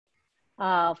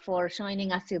for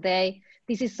joining us today.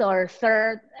 This is our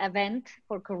third event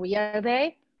for Career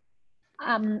Day.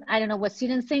 I don't know what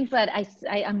students think, but I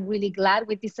am really glad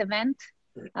with this event.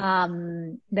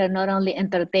 They're not only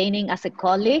entertaining as a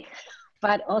colleague,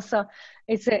 but also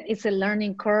it's a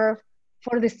learning curve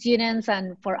for the students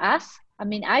and for us. I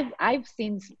mean, I've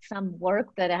seen some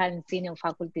work that I haven't seen in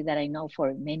faculty that I know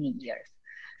for many years.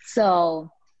 So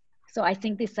I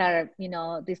think these are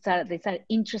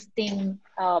interesting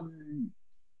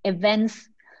events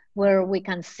where we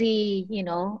can see,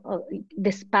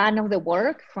 the span of the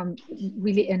work from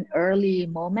really an early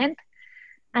moment.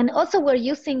 And also we're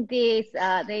using this,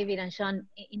 David and Sean,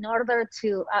 in order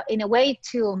to, in a way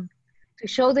to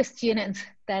show the students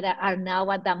that are now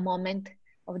at that moment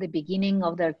of the beginning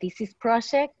of their thesis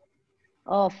project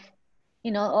of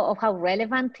how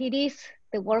relevant it is,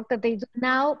 the work that they do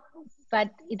now, but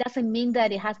it doesn't mean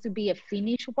that it has to be a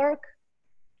finished work.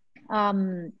 I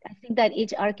think that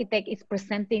each architect is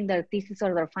presenting their thesis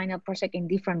or their final project in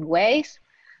different ways,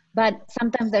 but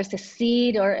sometimes there's a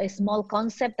seed or a small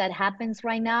concept that happens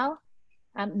right now,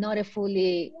 not a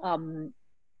fully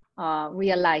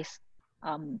realized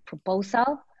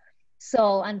proposal.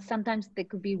 So, and sometimes they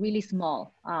could be really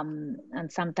small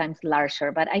and sometimes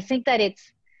larger, but I think that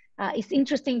it's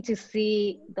interesting to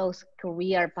see those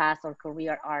career paths or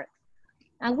career arcs.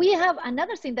 And we have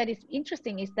another thing that is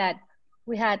interesting is that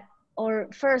we had our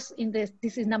first in this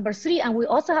is number 3, and we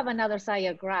also have another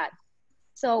SCI-Arc grad.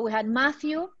 So we had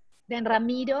Matthew, then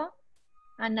Ramiro,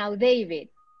 and now David.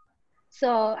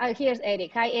 So here's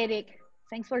Erik. Hi, Erik.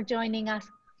 Thanks for joining us.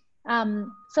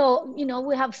 So,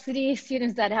 we have 3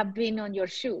 students that have been on your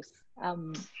shoes.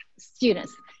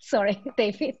 Students, sorry,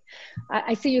 David.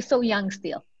 I see you so young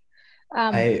still.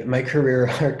 My career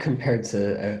arc compared to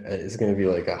is going to be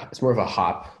like it's more of a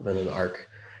hop than an arc.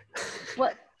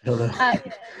 What?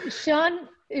 Sean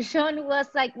was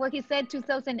like what he said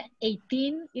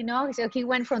 2018, so he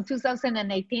went from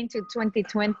 2018 to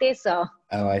 2020. So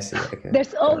I see. Okay.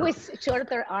 There's always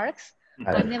shorter arcs,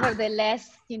 but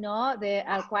nevertheless, they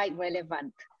are quite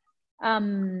relevant.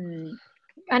 And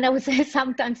I would say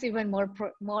sometimes even more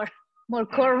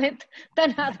current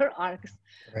than other arcs.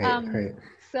 Right.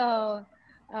 So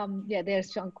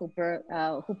there's Sean Cooper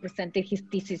who presented his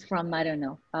thesis from, I don't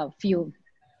know, a few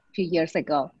years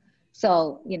ago.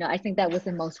 So, I think that was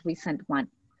the most recent one.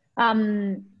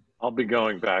 I'll be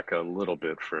going back a little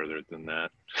bit further than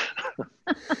that.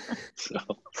 So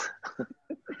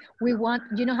you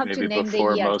don't have to name the year. Maybe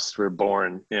before most were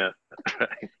born, yeah.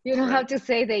 You don't have to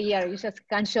say the year, you just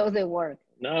can show the work.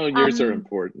 No, years are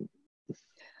important.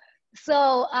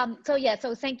 So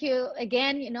thank you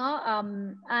again,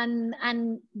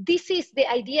 and this is, the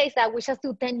idea is that we just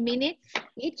do 10 minutes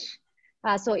each.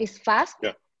 So it's fast.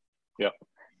 Yeah.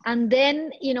 And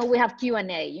then, we have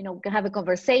Q&A, we can have a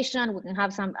conversation, we can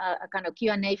have some kind of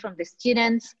Q&A from the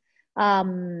students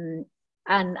and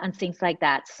things like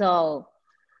that. So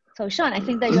Sean, I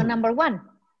think that you're number 1.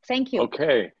 Thank you.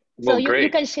 Okay. Well, so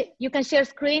great. you can share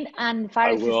screen and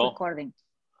Faris is recording.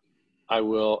 I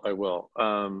will.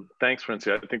 Thanks,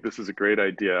 Francia. I think this is a great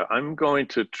idea. I'm going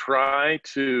to try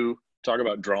to talk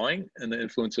about drawing and the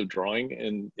influence of drawing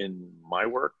in my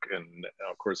work and,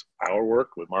 of course, our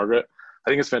work with Margaret. I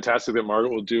think it's fantastic that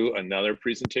Margaret will do another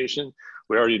presentation.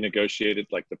 We already negotiated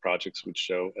like the projects would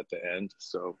show at the end,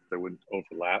 so there wouldn't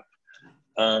overlap.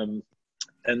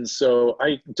 And so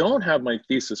I don't have my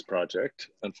thesis project,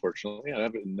 unfortunately. I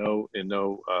have it in no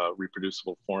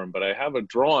reproducible form, but I have a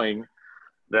drawing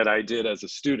that I did as a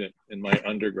student in my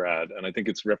undergrad, and I think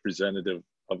it's representative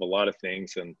of a lot of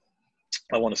things. And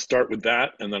I want to start with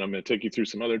that, and then I'm going to take you through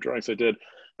some other drawings I did,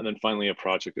 and then finally a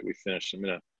project that we finished. I'm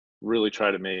going to really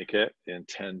try to make it in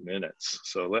 10 minutes.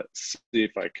 So let's see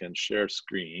if I can share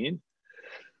screen.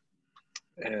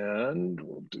 And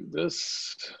we'll do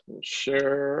this, we'll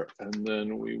share, and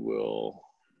then we will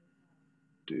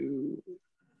do,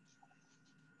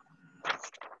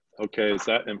 okay, is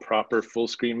that in proper full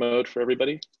screen mode for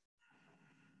everybody?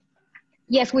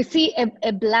 Yes, we see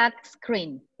a black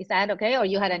screen. Is that okay? Or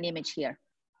you had an image here?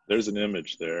 There's an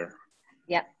image there.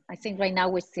 Yeah, I think right now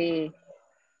we see.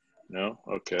 No?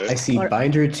 Okay. I see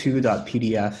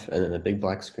binder2.pdf and then a big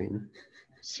black screen.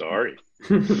 Sorry.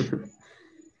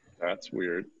 That's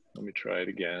weird. Let me try it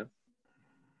again.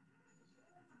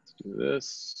 Let's do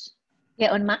this.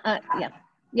 Yeah, on my,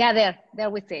 yeah, there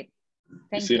we see it.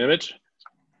 You see an image?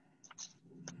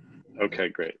 Okay,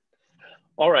 great.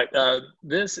 All right,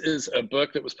 this is a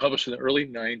book that was published in the early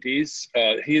 90s.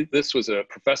 This was a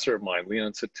professor of mine,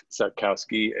 Leon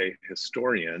Satkowski, a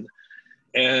historian,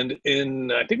 And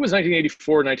in, I think it was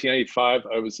 1984, 1995,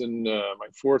 I was in my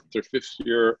 4th or 5th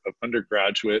year of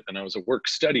undergraduate, and I was a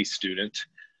work-study student,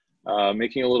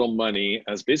 making a little money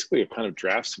as basically a kind of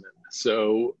draftsman.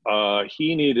 So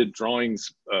he needed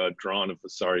drawings drawn of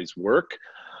Vasari's work,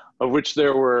 of which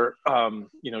there were,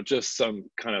 just some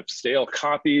kind of stale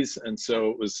copies. And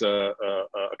so it was a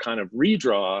kind of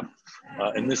redraw,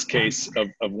 in this case,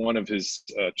 of one of his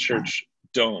church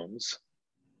domes.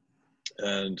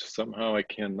 And somehow I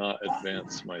cannot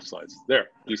advance my slides. There,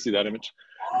 do you see that image?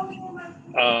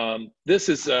 This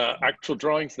is actual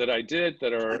drawings that I did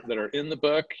that are in the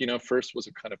book. First was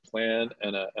a kind of plan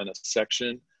and a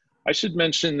section. I should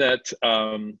mention that,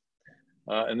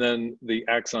 and then the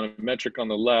axonometric on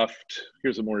the left.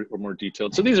 Here's a more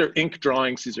detailed. So these are ink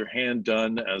drawings. These are hand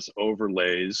done as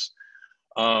overlays.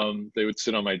 They would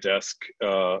sit on my desk,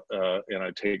 and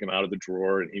I'd take them out of the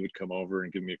drawer, and he would come over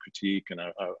and give me a critique, and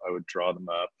I would draw them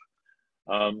up.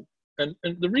 And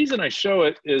the reason I show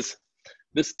it is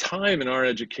this time in our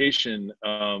education.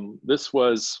 This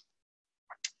was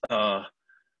a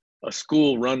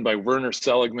school run by Werner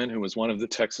Seligman, who was one of the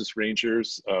Texas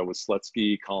Rangers, with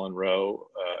Slutsky, Colin Rowe,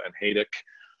 and Haydick.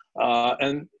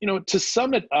 And to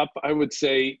sum it up, I would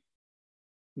say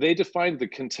they defined the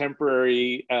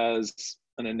contemporary as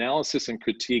an analysis and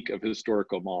critique of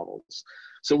historical models.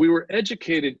 So we were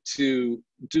educated to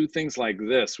do things like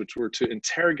this, which were to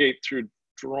interrogate through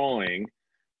drawing,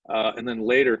 and then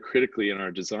later critically in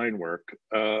our design work,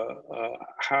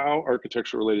 how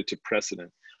architecture related to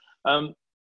precedent.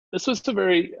 This was a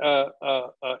very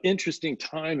interesting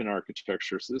time in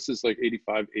architecture. So this is like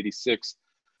 85, 86.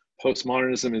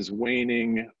 Postmodernism is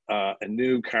waning, and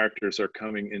new characters are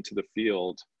coming into the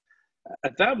field.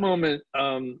 At that moment,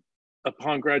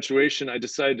 upon graduation, I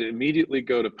decided to immediately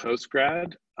go to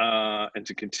postgrad and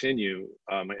to continue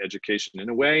my education. In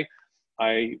a way,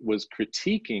 I was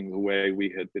critiquing the way we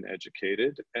had been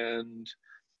educated and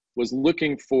was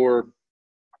looking for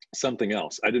something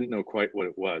else. I didn't know quite what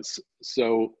it was.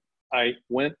 So I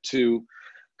went to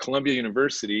Columbia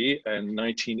University in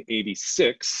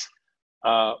 1986,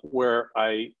 where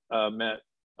I met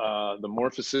the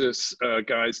Morphosis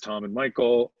guys, Tom and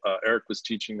Michael. Erik was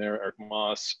teaching there, Erik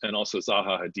Moss, and also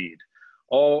Zaha Hadid,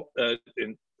 all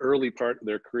in early part of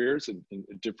their careers in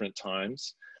different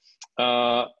times.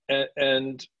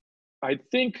 And I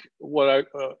think what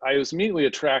I was immediately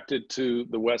attracted to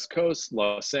the West Coast,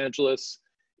 Los Angeles.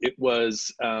 It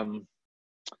was,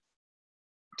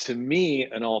 to me,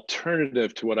 an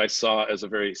alternative to what I saw as a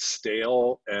very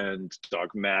stale and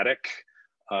dogmatic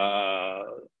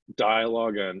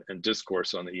dialogue and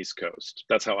discourse on the East Coast.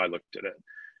 That's how I looked at it.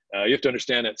 You have to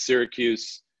understand, at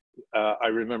Syracuse, I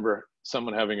remember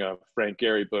someone having a Frank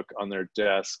Gehry book on their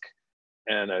desk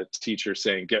and a teacher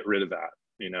saying, "Get rid of that.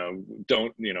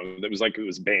 Don't, it was like it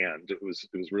was banned." It was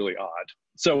really odd.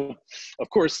 So of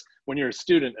course, when you're a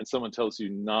student and someone tells you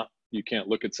you can't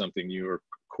look at something, you are of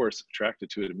course attracted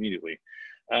to it immediately.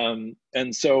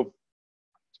 And so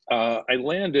I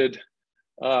landed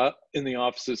in the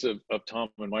offices of Tom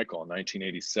and Michael in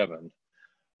 1987.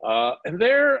 And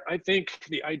there, I think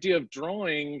the idea of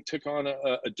drawing took on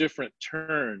a different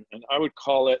turn. And I would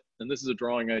call it, and this is a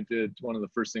drawing I did, one of the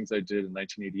first things I did in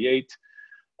 1988.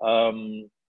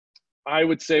 I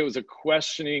would say it was a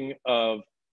questioning of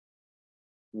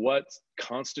what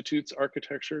constitutes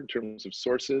architecture in terms of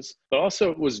sources, but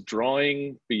also it was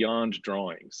drawing beyond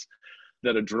drawings.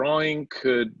 That a drawing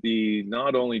could be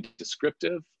not only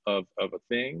descriptive of a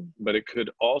thing, but it could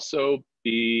also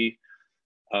be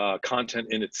content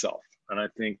in itself. And I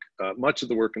think much of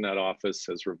the work in that office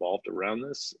has revolved around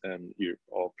this, and you're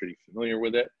all pretty familiar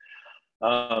with it.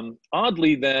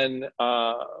 Oddly then,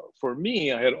 for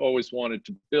me, I had always wanted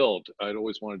to build. I'd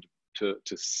always wanted to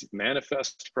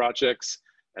manifest projects.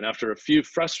 And after a few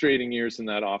frustrating years in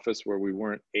that office where we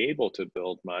weren't able to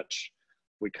build much,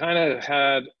 we kind of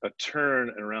had a turn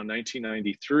around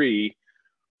 1993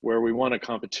 where we won a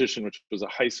competition, which was a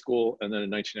high school, and then in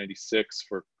 1996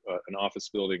 for an office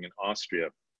building in Austria,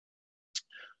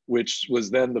 which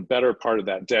was then the better part of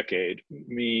that decade,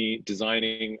 me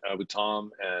designing with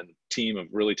Tom and team of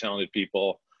really talented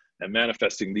people and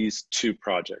manifesting these two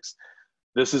projects.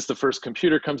 This is the first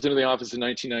computer comes into the office in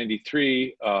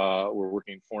 1993. We're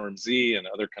working Form Z and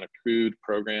other kind of crude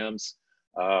programs,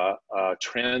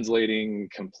 translating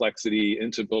complexity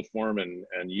into built form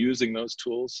and using those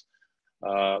tools.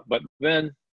 But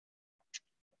then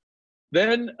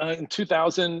in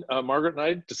 2000, Margaret and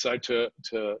I decided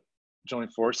to join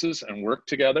forces and work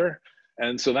together.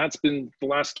 And so that's been the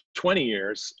last 20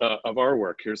 years of our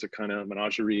work. Here's a kind of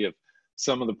menagerie of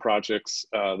some of the projects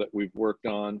that we've worked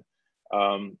on.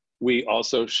 we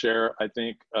also share, I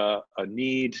think, a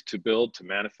need to build, to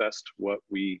manifest what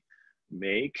we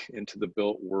make into the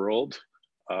built world.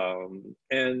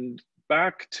 And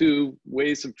back to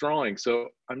ways of drawing. So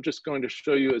I'm just going to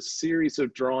show you a series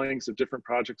of drawings of different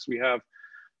projects we have.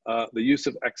 The use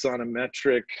of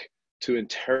axonometric to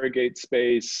interrogate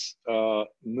space,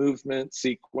 movement,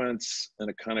 sequence, and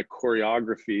a kind of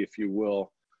choreography, if you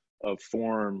will, of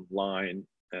form, line,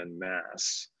 and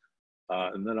mass.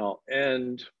 And then I'll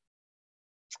end.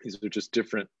 These are just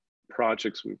different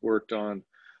projects we've worked on.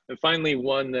 And finally,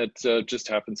 one that just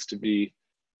happens to be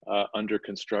under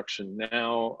construction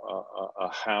now,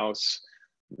 a house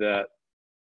that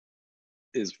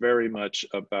is very much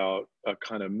about a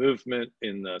kind of movement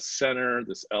in the center,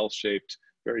 this L-shaped,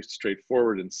 very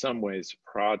straightforward in some ways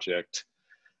project,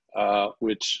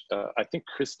 which I think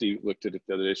Christy looked at it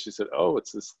the other day. She said, oh,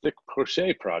 it's this thick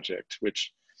crochet project,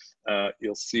 which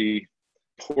you'll see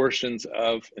portions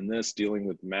of in this dealing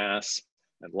with mass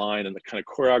and line and the kind of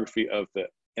choreography of the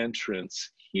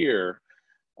entrance here.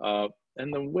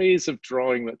 And the ways of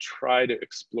drawing that try to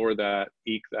explore that,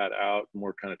 eke that out,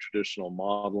 more kind of traditional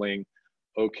modeling.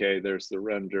 Okay, there's the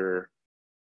render.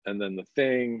 And then the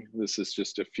thing, this is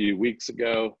just a few weeks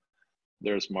ago.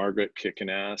 There's Margaret kicking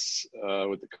ass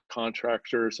with the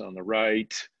contractors on the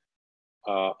right.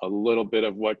 A little bit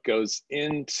of what goes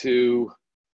into,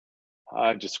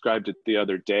 I described it the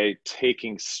other day,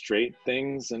 taking straight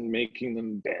things and making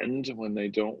them bend when they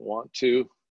don't want to.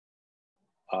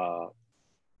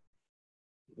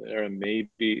 There,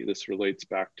 maybe this relates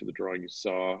back to the drawing you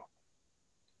saw.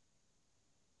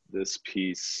 This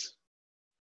piece.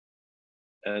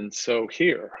 And so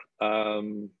here,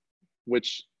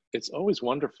 which it's always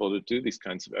wonderful to do these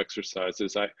kinds of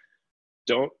exercises. I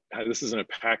don't, this isn't a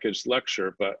packaged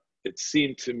lecture, but it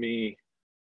seemed to me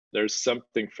there's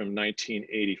something from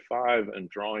 1985 and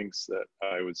drawings that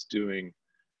I was doing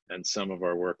and some of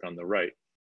our work on the right.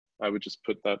 I would just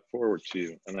put that forward to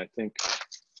you. And I think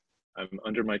I'm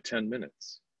under my 10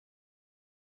 minutes.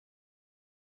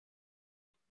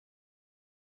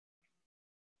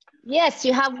 Yes,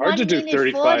 you have Hard 1 to do minute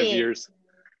 35 40. years.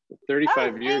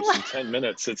 35 years in 10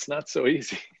 minutes. It's not so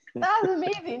easy. That was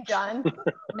amazing, John.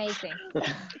 Amazing.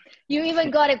 You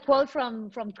even got a quote from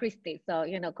Christy, so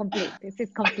you know, complete. This is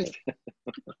complete.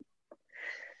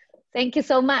 Thank you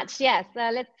so much. Yes,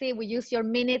 let's see. We use your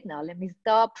minute now. Let me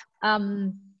stop.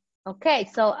 Okay,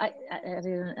 so I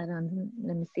don't,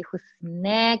 let me see who's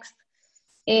next.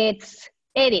 It's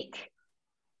Erik.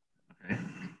 Okay.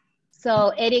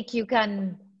 So Erik, you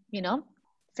can, you know,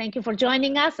 thank you for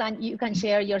joining us, and you can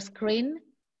share your screen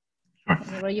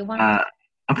whenever you want.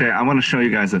 Okay, I want to show you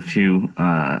guys a few,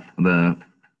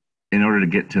 in order to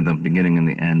get to the beginning and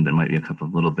the end, there might be a couple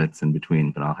of little bits in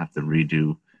between, but I'll have to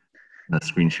redo the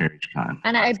screen share each time.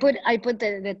 And I put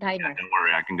the timer. Yeah, don't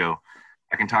worry, I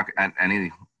can talk at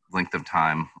any length of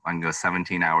time. I can go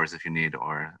 17 hours if you need,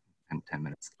 or in 10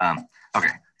 minutes.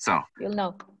 Okay, so you'll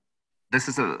know. This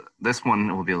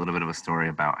one will be a little bit of a story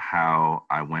about how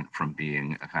I went from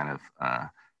being a kind of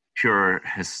pure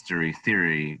history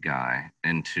theory guy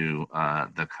into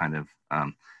the kind of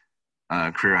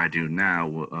career I do now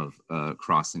of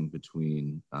crossing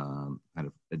between kind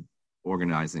of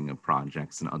organizing of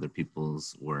projects and other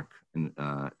people's work and,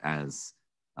 as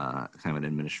kind of an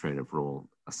administrative role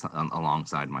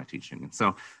alongside my teaching. And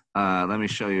so let me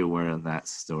show you where that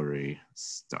story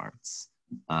starts.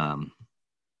 Come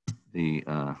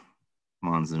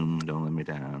on, Zoom, don't let me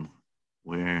down.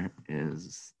 Where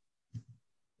is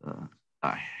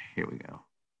here we go.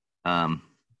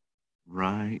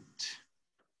 Right.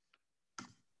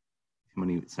 Too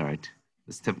many, sorry.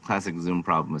 This classic Zoom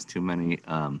problem is too many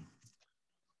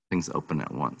things open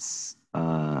at once.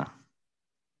 I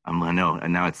know,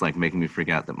 and now it's like making me freak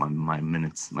out that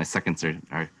my seconds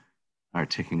are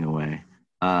ticking away.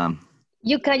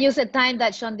 You can use a time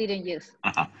that Sean didn't use.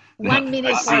 1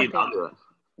 minute. So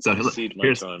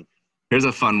here's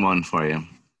a fun one for you.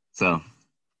 So,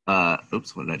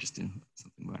 oops, what did I just do?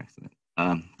 Something by accident.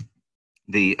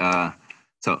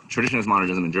 So Traditionalist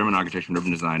Modernism in German Architecture and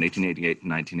Urban Design, 1888 to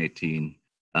 1918.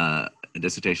 A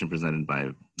dissertation presented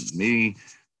by me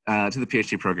to the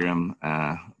PhD program,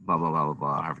 blah, blah, blah, blah,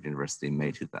 blah, Harvard University,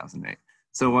 May 2008.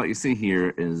 So what you see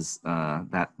here is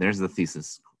that there's the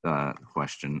thesis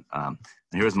question. And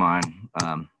here's mine,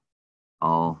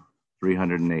 all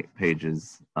 308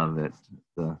 pages of it,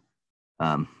 the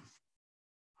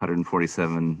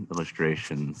 147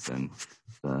 illustrations and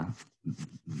the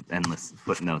endless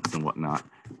footnotes and whatnot.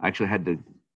 I actually had to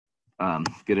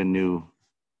get a new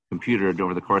computer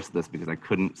over the course of this because I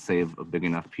couldn't save a big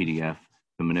enough PDF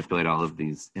to manipulate all of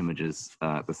these images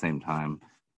at the same time.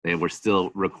 they were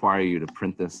still require you to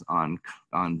print this on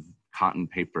cotton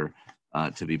paper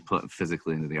to be put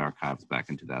physically into the archives back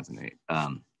in 2008.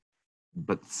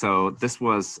 But so this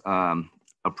was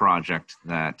a project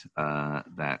that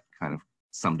kind of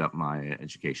summed up my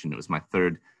education. It was my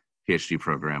third PhD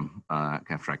program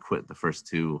after I quit the first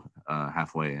two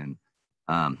halfway in.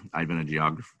 I'd been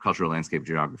a cultural landscape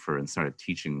geographer and started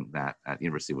teaching that at the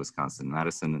University of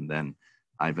Wisconsin-Madison. And then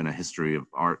I've been a history of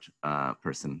art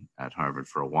person at Harvard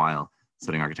for a while,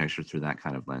 studying architecture through that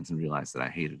kind of lens, and realized that I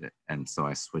hated it. And so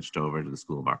I switched over to the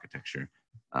School of Architecture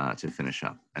to finish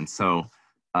up. And so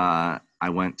I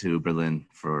went to Berlin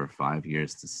for 5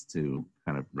 years to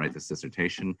kind of write this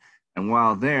dissertation. And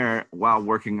while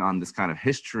working on this kind of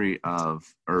history of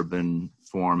urban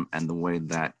form and the way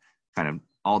that kind of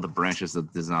all the branches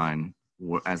of design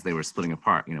were, as they were splitting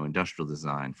apart, you know, industrial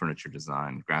design, furniture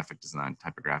design, graphic design,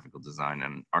 typographical design,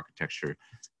 and architecture,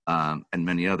 and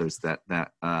many others, that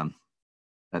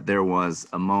there was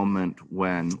a moment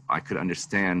when I could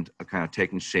understand a kind of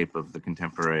taking shape of the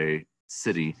contemporary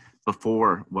city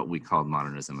before what we called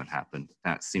modernism had happened.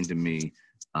 That seemed to me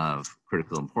of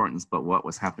critical importance. But what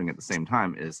was happening at the same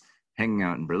time is, hanging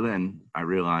out in Berlin, I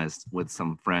realized with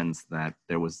some friends that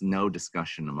there was no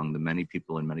discussion among the many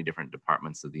people in many different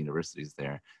departments of the universities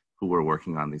there who were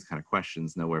working on these kind of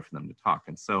questions, nowhere for them to talk.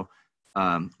 And so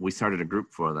we started a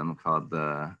group for them called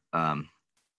the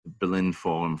Berlin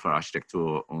Forum für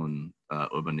Architektur und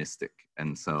Urbanistik,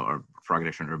 and so, or for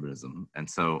architecture and urbanism. And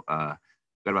so got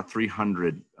about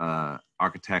 300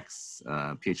 architects,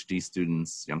 PhD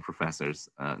students, young professors,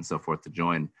 and so forth to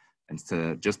join, and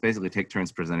to just basically take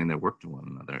turns presenting their work to one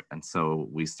another. And so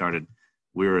we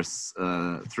were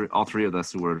all three of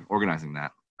us who were organizing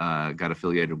that, got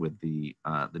affiliated with the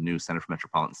new Center for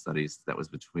Metropolitan Studies that was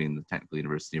between the Technical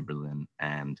University of Berlin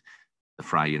and the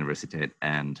Freie Universität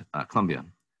and Columbia.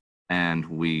 And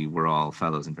we were all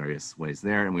fellows in various ways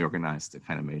there, and we organized a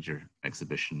kind of major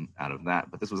exhibition out of that.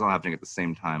 But this was all happening at the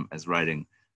same time as writing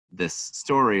this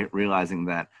story, realizing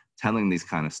that telling these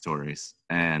kind of stories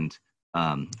and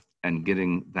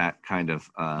getting that kind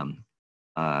of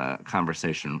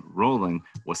conversation rolling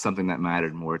was something that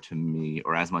mattered more to me,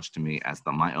 or as much to me, as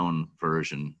my own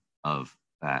version of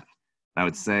that. I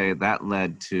would say that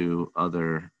led to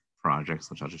other projects,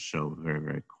 which I'll just show very,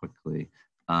 very quickly.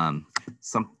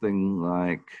 Something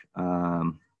like,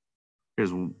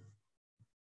 here's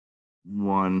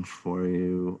one for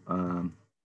you. Where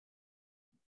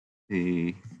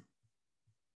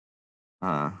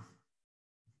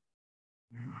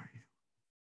are you?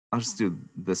 I'll just do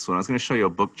this one. I was going to show you a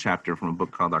book chapter from a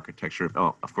book called Architecture.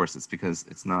 Oh, of course, it's because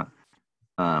it's not,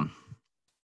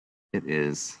 it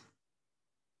is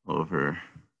over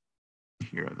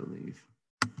here, I believe.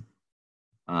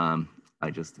 I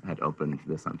just had opened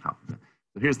this on top of it.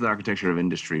 So here's the Architecture of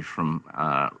Industry from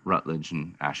Rutledge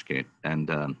and Ashgate. And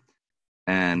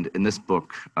in this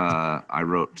book, I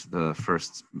wrote the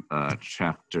first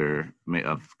chapter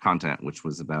of content, which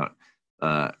was about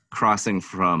crossing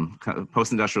from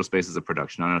post-industrial spaces of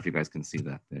production. I don't know if you guys can see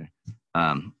that there.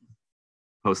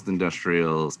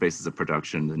 Post-industrial spaces of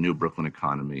production, the new Brooklyn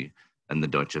economy, and the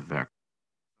Deutsche Werk.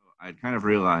 I'd kind of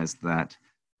realized that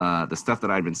the stuff that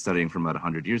I'd been studying from about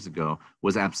 100 years ago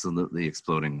was absolutely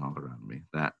exploding all around me.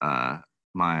 That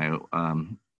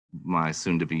my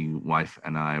soon-to-be wife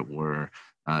and I were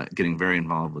getting very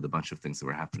involved with a bunch of things that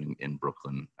were happening in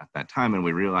Brooklyn at that time. And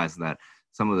we realized that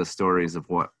some of the stories of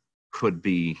what could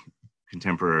be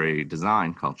contemporary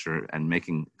design culture and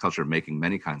making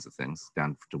many kinds of things,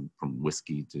 down from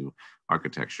whiskey to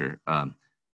architecture,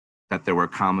 that there were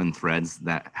common threads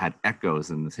that had echoes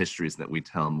in the histories that we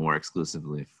tell more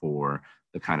exclusively for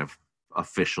the kind of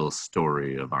official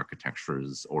story of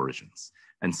architecture's origins.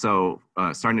 And so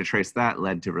starting to trace that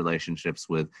led to relationships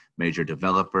with major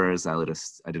developers. I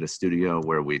did a studio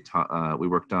where we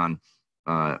worked on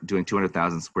doing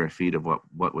 200,000 square feet of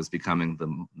what was becoming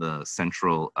the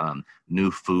central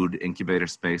new food incubator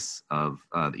space of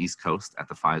the East Coast at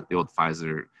the old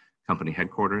Pfizer company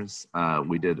headquarters.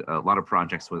 We did a lot of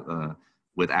projects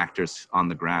with actors on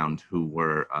the ground who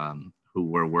were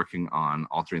working on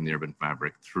altering the urban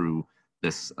fabric through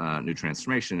this new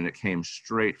transformation. And it came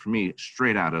straight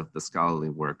out of the scholarly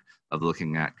work of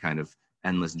looking at kind of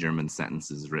endless German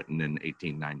sentences written in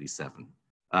 1897.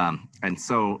 And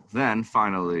so then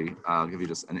finally, I'll give you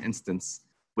just an instance.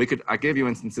 I gave you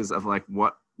instances of like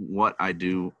what I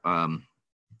do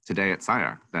today at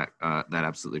SCI-Arc that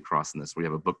absolutely cross in this. We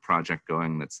have a book project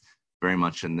going that's very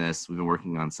much in this. We've been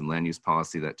working on some land use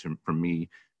policy that for me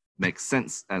makes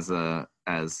sense as a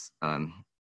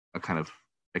kind of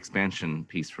expansion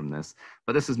piece from this.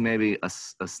 But this is maybe a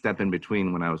step in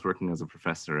between when I was working as a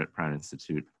professor at Pratt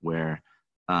Institute, where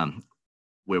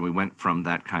we went from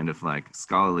that kind of like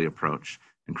scholarly approach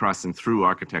and crossing through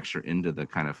architecture into the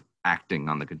kind of acting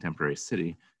on the contemporary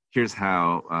city. Here's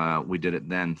how we did it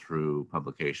then through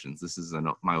publications. This is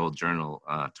my old journal,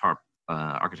 TARP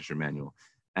Architecture Manual.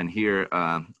 And here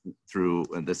through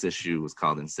this issue was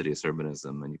called Insidious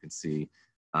Urbanism. And you can see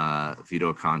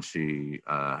Vito Conchi,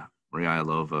 Maria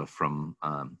Ilova from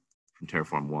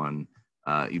Terraform One,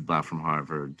 Eve Blau from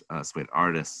Harvard. So we had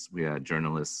artists, we had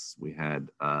journalists, we had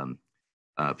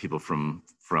people from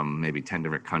maybe 10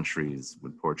 different countries,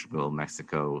 with Portugal,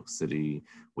 Mexico City.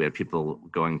 We had people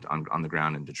going on the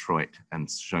ground in Detroit and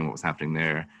showing what was happening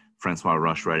there. Francois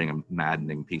Roche writing a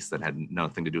maddening piece that had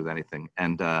nothing to do with anything.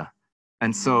 And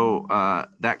so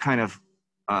that kind of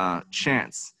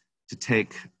chance to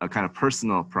take a kind of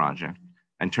personal project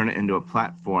and turn it into a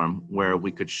platform where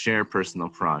we could share personal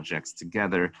projects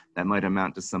together that might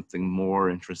amount to something more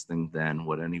interesting than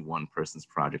what any one person's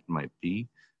project might be.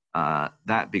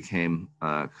 That became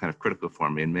kind of critical for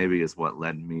me, and maybe is what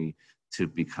led me to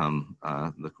become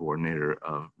the coordinator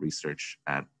of research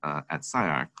at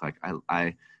SCI-Arc. Like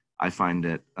I find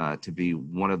it to be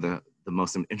one of the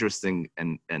most interesting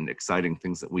and exciting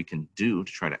things that we can do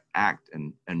to try to act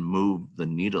and move the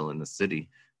needle in the city,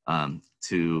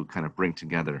 to kind of bring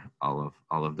together all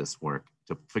of this work,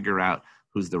 to figure out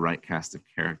who's the right cast of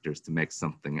characters to make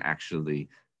something actually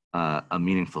a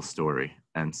meaningful story.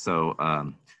 And so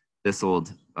this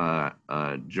old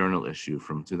journal issue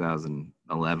from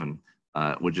 2011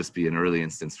 would just be an early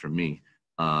instance for me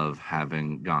of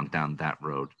having gone down that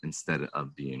road instead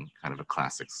of being kind of a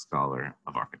classic scholar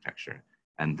of architecture.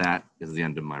 And that is the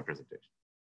end of my presentation.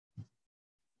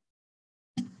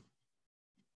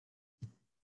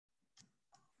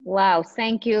 Wow,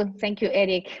 thank you,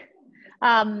 Erik.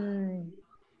 I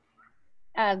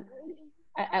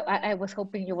was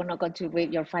hoping you were not going to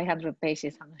read your 500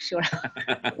 pages, I'm not sure.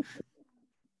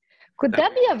 Could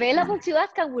that be available to us?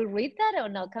 Can we read that or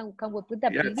no? Can we put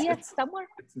that PDF somewhere?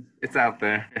 It's out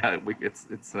there. Yeah, it's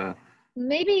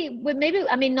maybe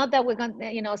I mean, not that we're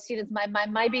gonna, students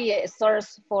might be a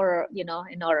source for, in our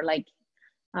in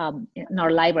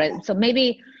our library. So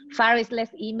maybe Faris,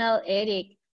 let's email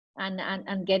Erik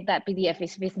and get that PDF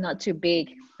if it's not too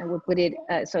big, and we'll put it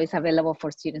so it's available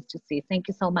for students to see. Thank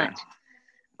you so much.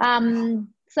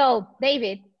 So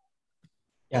David.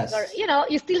 Yes. Or,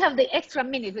 you still have the extra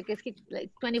minute because it's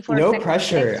like 24 no seconds.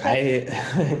 Pressure.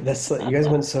 That's you guys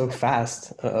went so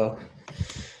fast. I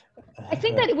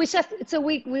think that we just,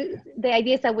 the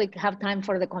idea is that we have time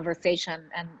for the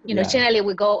conversation, and generally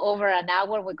we go over an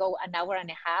hour, we go an hour and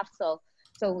a half, so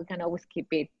we can always keep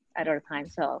it at our time.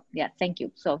 So yeah, thank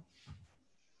you. So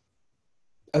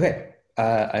okay,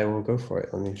 I will go for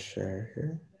it. Let me share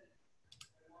here.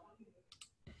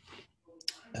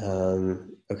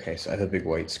 Okay, so I have a big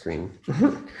white screen.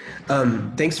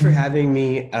 Thanks for having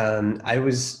me. I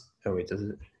was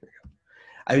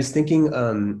thinking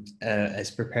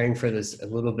as preparing for this a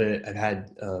little bit,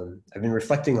 I've been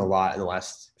reflecting a lot in the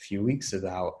last few weeks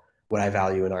about what I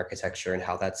value in architecture and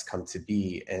how that's come to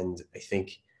be. And I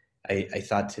think I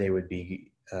thought today would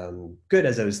be good,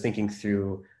 as I was thinking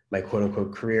through my quote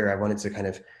unquote career. I wanted to kind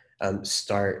of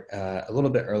start a little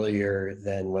bit earlier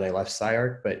than when I left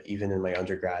SCI-Arc, but even in my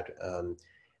undergrad,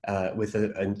 with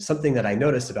something that I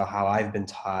noticed about how I've been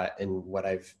taught and what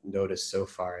I've noticed so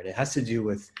far. And it has to do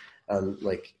with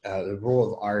the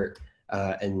role of art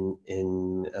in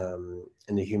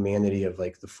the humanity of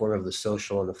like the form of the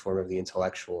social and the form of the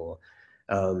intellectual,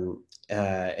 in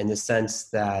the sense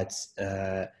that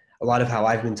a lot of how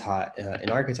I've been taught in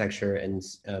architecture and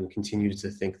continue to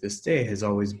think this day has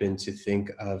always been to think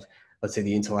of, let's say,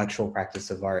 the intellectual practice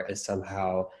of art as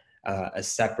somehow as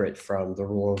separate from the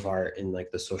role of art in like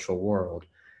the social world.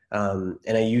 And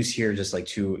I use here just like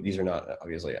these are not,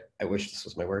 obviously, I wish this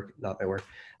was my work, not my work.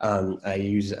 I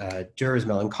use Dürer's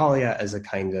Melancholia as a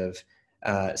kind of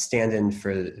stand-in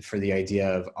for the idea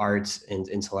of art and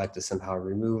intellect is somehow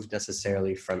removed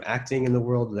necessarily from acting in the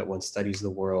world, that one studies the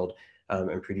world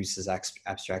and produces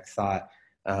abstract thought,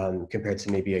 compared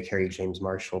to maybe a Carrie James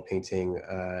Marshall painting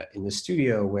in the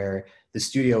studio, where the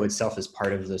studio itself is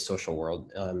part of the social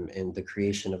world, and the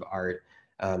creation of art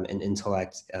and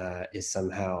intellect is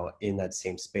somehow in that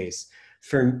same space.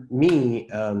 For me,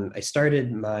 I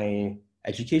started my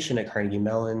education at Carnegie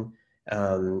Mellon,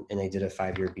 and I did a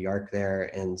 5-year B.Arch there,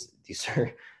 and these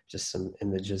are just some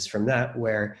images from that,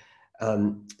 where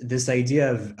this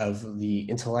idea of the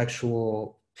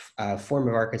intellectual form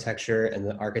of architecture and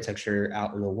the architecture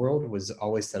out in the world was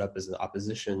always set up as an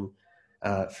opposition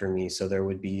for me. So there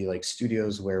would be like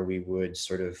studios where we would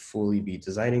sort of fully be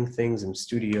designing things, and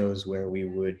studios where we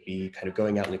would be kind of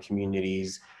going out into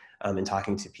communities and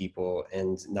talking to people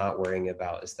and not worrying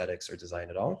about aesthetics or design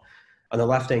at all. On the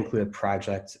left, I include a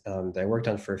project that I worked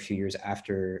on for a few years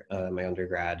after my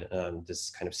undergrad, this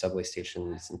kind of subway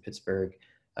station in Pittsburgh.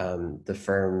 The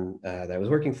firm that I was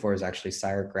working for is actually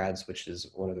SCI-Arc grads, which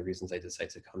is one of the reasons I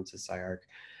decided to come to SCI-Arc.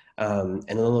 And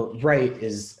on the right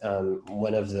is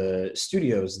one of the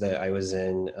studios that I was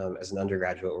in as an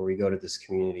undergraduate, where we go to this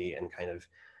community and kind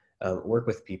of work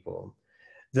with people.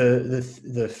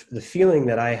 The feeling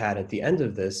that I had at the end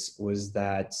of this was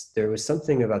that there was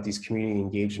something about these community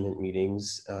engagement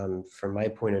meetings, from my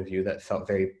point of view, that felt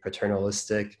very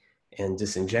paternalistic and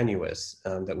disingenuous,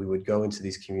 that we would go into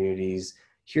these communities,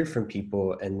 hear from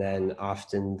people, and then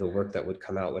often the work that would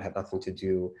come out would have nothing to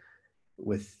do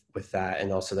with that,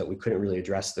 and also that we couldn't really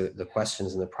address the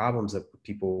questions and the problems that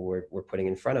people were putting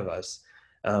in front of us.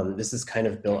 This is kind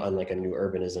of built on like a new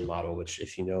urbanism model, which,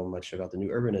 if you know much about the new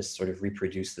urbanists, sort of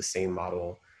reproduce the same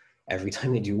model every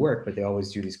time they do work, but they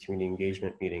always do these community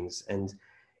engagement meetings. And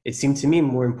it seemed to me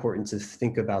more important to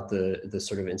think about the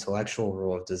sort of intellectual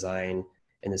role of design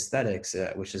and aesthetics,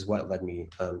 which is what led me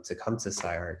to come to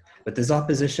SCI-Arc. But this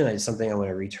opposition is something I want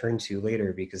to return to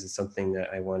later, because it's something that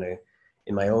I want to,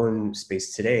 in my own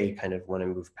space today, kind of want to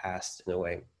move past in a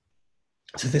way.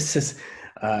 So this is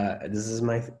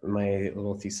my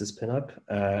little thesis pinup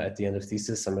at the end of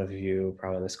thesis. Some of you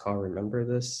probably on this call remember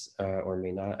this or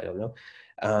may not, I don't know.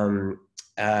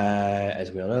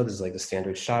 As we all know, this is like the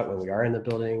standard shot when we are in the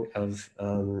building of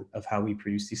how we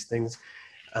produce these things,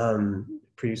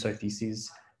 produce our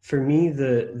theses. For me,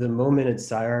 the moment at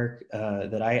SCI-Arc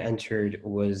that I entered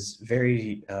was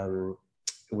very,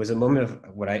 it was a moment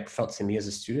of what I felt to me as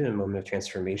a student, a moment of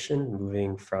transformation,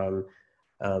 moving from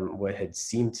what had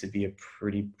seemed to be a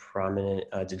pretty prominent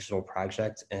digital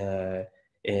project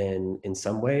in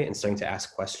some way, and starting to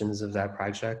ask questions of that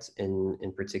project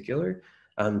in particular.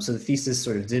 So the thesis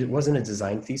sort of wasn't a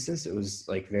design thesis. It was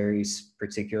like very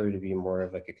particular to be more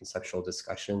of like a conceptual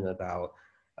discussion about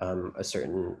a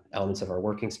certain elements of our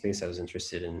working space. I was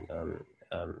interested in,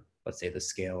 let's say, the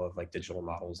scale of like digital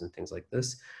models and things like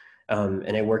this.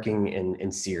 And I'm working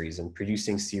in series and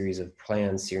producing series of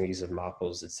plans, series of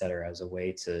models, et cetera, as a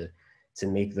way to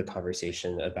make the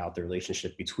conversation about the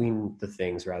relationship between the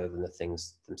things rather than the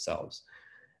things themselves.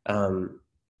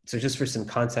 So just for some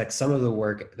context, some of the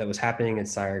work that was happening at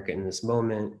SCI-Arc in this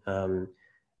moment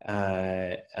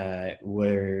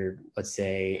were, let's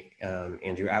say,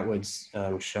 Andrew Atwood's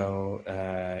show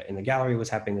in the gallery was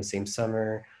happening the same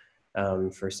summer.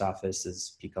 First Office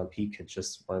is Peak on Peak had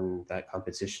just won that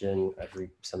competition.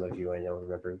 Some of you I know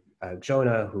remember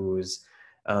Jonah, who was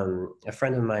a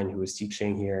friend of mine who was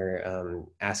teaching here,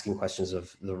 asking questions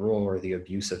of the role or the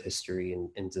abuse of history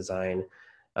in design.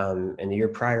 And the year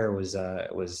prior was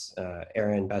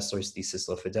Aaron Bessler's thesis,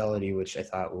 Low Fidelity, which I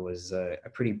thought was a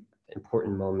pretty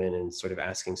important moment in sort of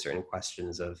asking certain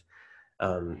questions of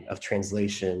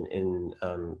translation in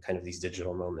kind of these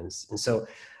digital moments. And so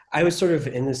I was sort of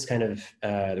in this kind of,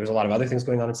 there was a lot of other things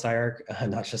going on at SCI-Arc,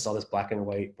 not just all this black and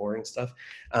white boring stuff.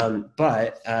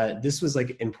 But this was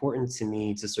like important to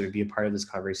me to sort of be a part of this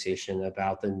conversation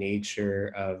about the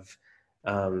nature of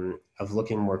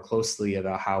looking more closely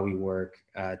about how we work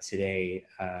today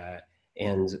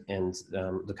and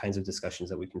the kinds of discussions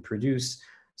that we can produce.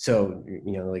 So,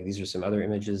 you know, like these are some other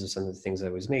images of some of the things I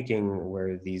was making,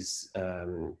 where these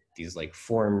like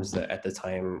forms that at the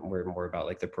time were more about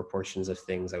like the proportions of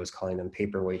things. I was calling them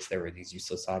paperweights. They were these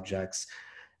useless objects.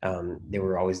 They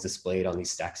were always displayed on these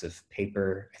stacks of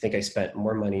paper. I think I spent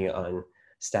more money on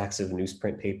stacks of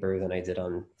newsprint paper than I did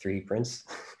on 3D prints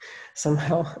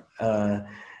somehow.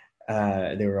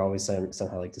 They were always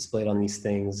somehow like displayed on these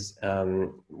things.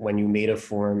 When you made a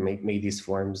form, made these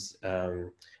forms,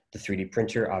 the 3D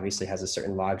printer obviously has a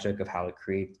certain logic of how it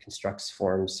constructs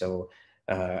forms. So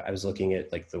I was looking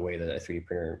at like the way that a 3D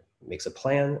printer makes a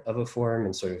plan of a form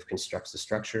and sort of constructs the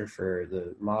structure for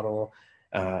the model,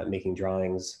 making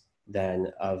drawings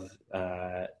then of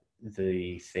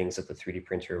the things that the 3D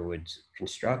printer would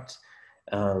construct.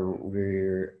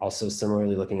 We're also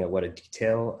similarly looking at what a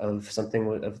detail of something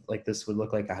like this would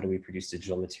look like. How do we produce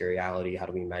digital materiality? How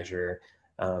do we measure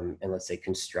and let's say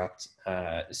construct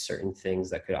certain things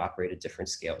that could operate at different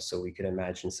scales? So we could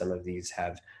imagine some of these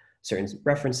have certain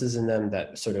references in them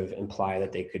that sort of imply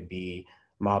that they could be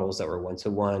models that were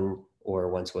 1-to-1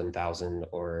 or 1-to-1,000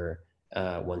 or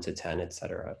 1-to-10, et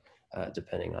cetera,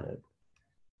 depending on it.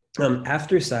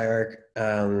 After SCI-Arc,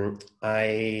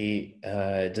 I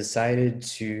decided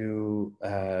to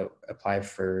apply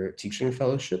for teaching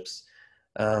fellowships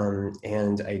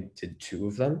And I did 2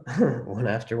 of them, one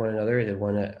after one another. I did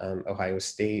one at Ohio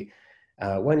State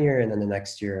 1 year, and then the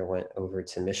next year I went over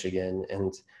to Michigan.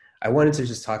 And I wanted to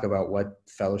just talk about what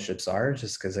fellowships are,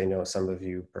 just because I know some of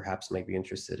you perhaps might be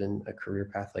interested in a career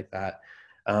path like that.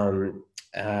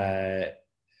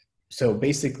 So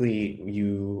basically,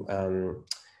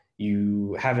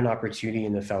 you have an opportunity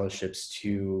in the fellowships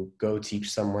to go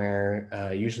teach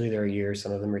somewhere. Usually they're a year,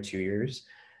 some of them are 2 years.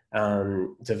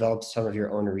 Develop some of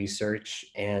your own research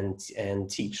and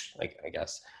teach, like, I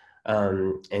guess.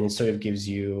 And it sort of gives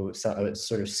you a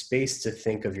sort of space to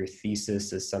think of your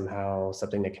thesis as somehow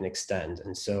something that can extend.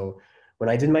 And so when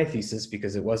I did my thesis,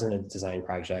 because it wasn't a design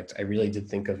project, I really did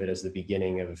think of it as the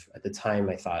beginning of, at the time,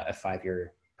 I thought a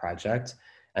 5-year project.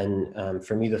 And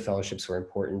for me, the fellowships were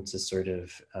important to sort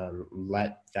of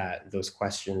let those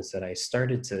questions that I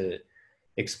started to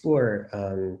explore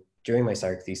during my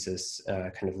SCI-Arc thesis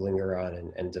kind of linger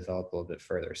on and develop a little bit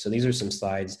further. So these are some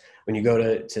slides. When you go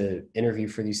to interview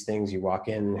for these things, you walk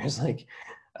in, there's like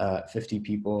 50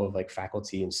 people of like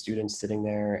faculty and students sitting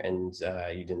there, and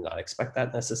you did not expect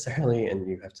that necessarily, and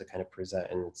you have to kind of present,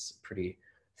 and it's a pretty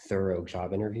thorough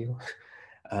job interview.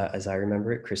 As I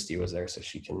remember it. Christy was there, so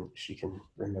she can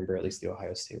remember at least the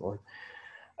Ohio State one.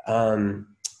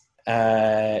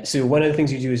 So one of the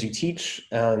things you do is you teach.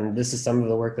 This is some of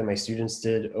the work that my students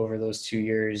did over those 2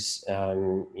 years. I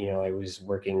was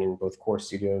working in both core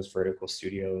studios, vertical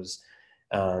studios,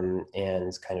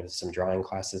 and kind of some drawing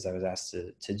classes I was asked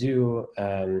to do.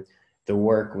 The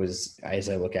work was, as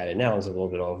I look at it now, is a little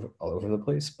bit all over the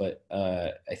place, but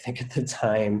I think at the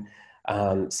time,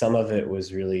 some of it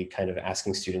was really kind of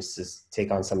asking students to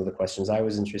take on some of the questions I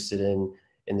was interested in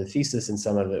the thesis, and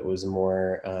some of it was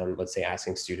more, let's say,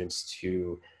 asking students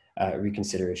to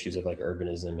reconsider issues of like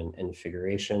urbanism and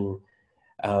figuration.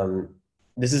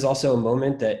 This is also a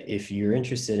moment that if you're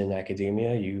interested in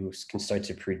academia, you can start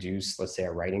to produce, let's say,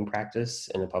 a writing practice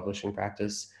and a publishing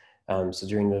practice. So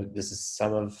during this is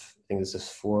some of, I think this is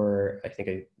 4, I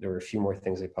think there were a few more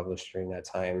things I published during that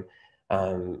time.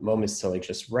 Moments to like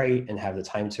just write and have the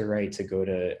time to write, to go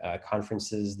to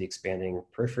conferences. The Expanding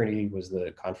Periphery was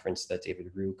the conference that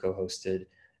David Rue co-hosted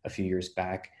a few years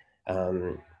back.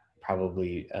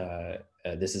 Probably,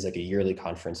 this is like a yearly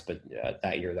conference, but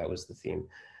that year that was the theme.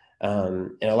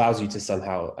 It allows you to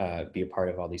somehow be a part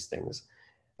of all these things.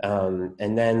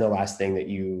 And then the last thing that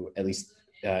you, at least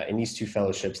in these 2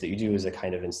 fellowships, that you do is a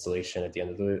kind of installation at the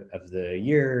end of the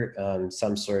year,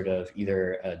 some sort of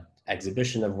either a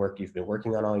exhibition of work you've been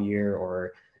working on all year,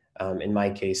 or in my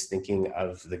case, thinking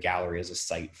of the gallery as a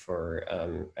site for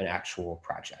an actual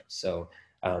project. So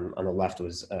on the left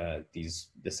was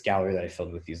this gallery that I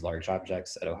filled with these large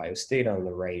objects at Ohio State. On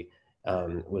the right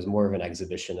was more of an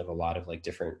exhibition of a lot of like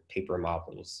different paper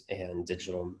models and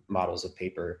digital models of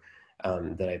paper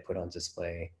that I put on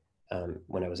display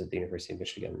when I was at the University of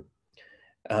Michigan.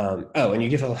 And you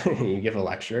give a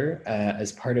lecture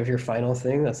as part of your final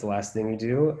thing. That's the last thing you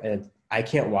do. And I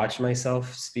can't watch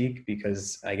myself speak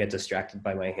because I get distracted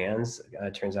by my hands.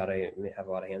 It turns out I have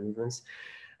a lot of hand movements.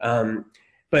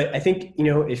 But I think,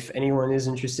 if anyone is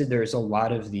interested, there's a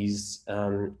lot of these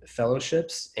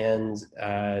fellowships, and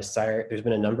there's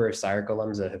been a number of SCI-Arc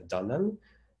alums that have done them.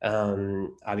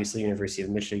 Obviously, University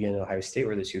of Michigan and Ohio State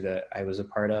were the 2 that I was a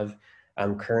part of.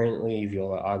 Currently,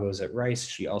 Viola Agos at Rice,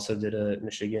 she also did a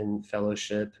Michigan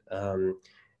fellowship.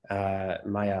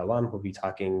 Maya Alam will be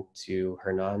talking to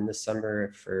Hernan this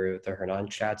summer for the Hernan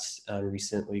Chats,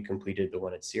 recently completed the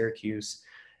one at Syracuse.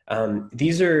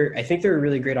 These are, I think they're a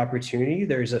really great opportunity.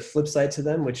 There's a flip side to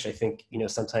them, which I think,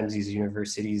 sometimes these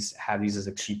universities have these as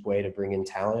a cheap way to bring in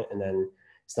talent, and then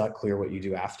it's not clear what you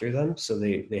do after them. So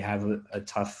they have a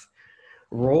tough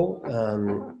role.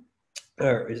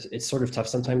 Or it's sort of tough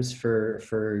sometimes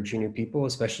for junior people,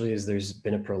 especially as there's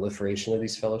been a proliferation of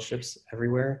these fellowships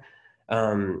everywhere.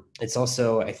 It's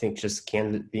also, I think, just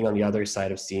being on the other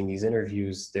side of seeing these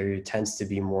interviews, there tends to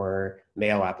be more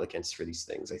male applicants for these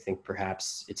things. I think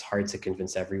perhaps it's hard to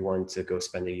convince everyone to go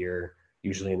spend a year,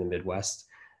 usually in the Midwest.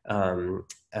 It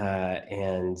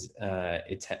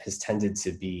has tended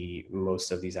to be,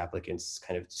 most of these applicants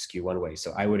kind of skew one way.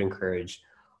 So I would encourage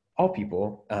all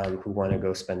people who want to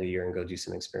go spend a year and go do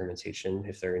some experimentation,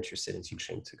 if they're interested in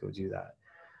teaching, to go do that.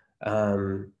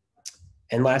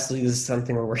 And lastly, this is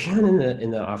something we're working on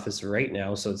in the office right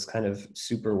now. So it's kind of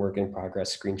super work in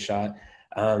progress screenshot.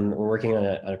 We're working on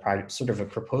a project, sort of a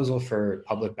proposal for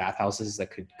public bathhouses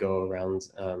that could go around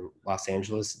Los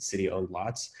Angeles at city-owned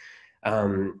lots.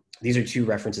 These are 2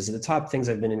 references at the top. Things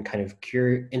I've been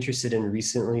interested in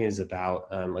recently is about,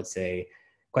 let's say,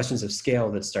 questions of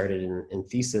scale that started in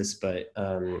thesis, but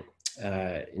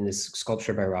in this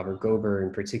sculpture by Robert Gober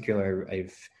in particular,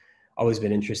 I've always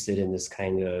been interested in this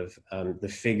kind of the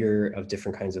figure of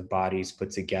different kinds of bodies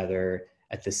put together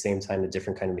at the same time, the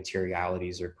different kind of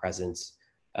materialities are present.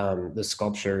 The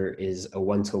sculpture is a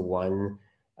one-to-one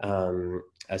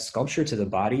a sculpture to the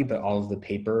body, but all of the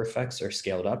paper effects are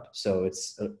scaled up. So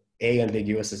it's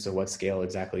ambiguous as to what scale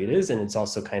exactly it is. And it's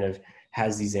also kind of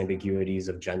has these ambiguities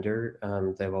of gender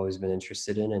that I've always been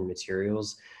interested in, and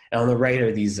materials. And on the right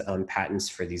are these patents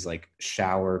for these like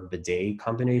shower bidet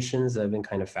combinations that I've been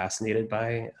kind of fascinated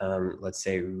by. Let's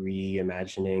say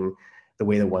reimagining the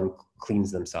way that one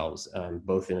cleans themselves,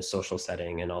 both in a social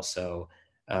setting and also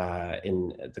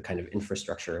in the kind of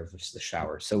infrastructure of the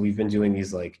shower. So we've been doing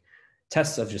these like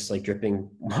tests of just like dripping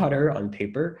water on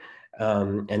paper,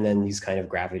 and then these kind of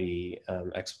gravity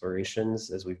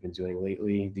explorations as we've been doing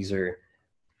lately. These are,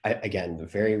 again, the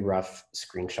very rough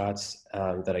screenshots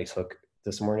that I took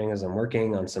this morning as I'm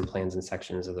working on some plans and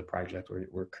sections of the project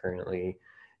we're currently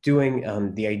doing.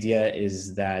 The idea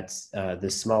is that the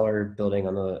smaller building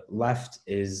on the left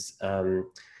is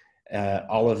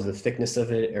all of the thickness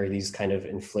of it are these kind of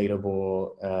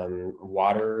inflatable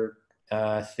water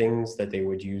things that they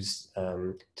would use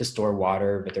to store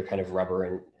water, but they're kind of rubber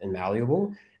and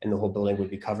malleable, and the whole building would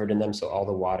be covered in them. So all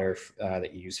the water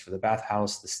that you use for the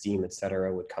bathhouse, the steam,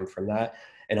 etc., would come from that.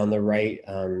 And on the right,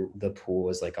 the pool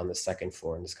is like on the second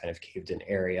floor in this kind of caved in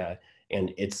area,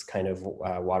 and its kind of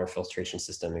water filtration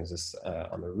system exists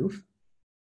on the roof.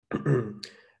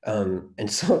 And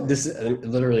so this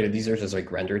literally, these are just like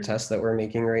render tests that we're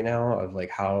making right now of like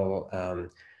how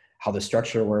the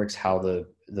structure works, how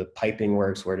the piping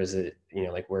works, where does it, you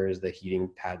know, like where is the heating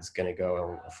pads going to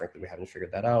go? And frankly, we haven't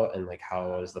figured that out. And like,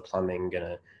 how is the plumbing going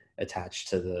to attach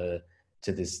to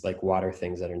this like water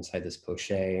things that are inside this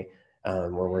poche?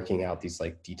 We're working out these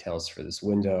like details for this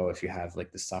window. If you have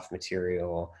like the soft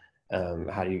material,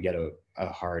 how do you get a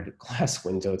hard glass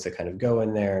window to kind of go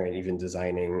in there? And even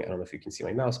designing, I don't know if you can see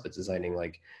my mouse, but designing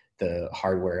like the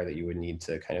hardware that you would need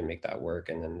to kind of make that work.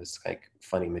 And then this like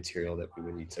funny material that we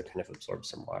would need to kind of absorb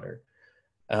some water.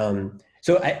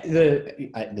 So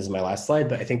this is my last slide,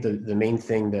 but I think the main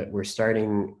thing that I'm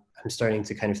starting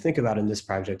to kind of think about in this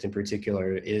project in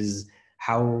particular is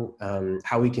how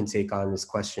we can take on this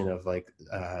question of like,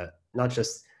 not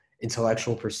just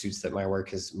intellectual pursuits that my work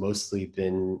has mostly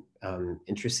been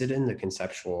interested in, the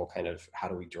conceptual kind of how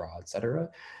do we draw, et cetera.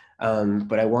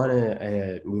 But I want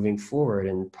to, moving forward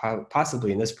and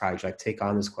possibly in this project, take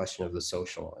on this question of the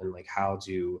social and like how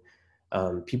do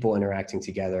people interacting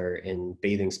together in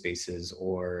bathing spaces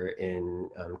or in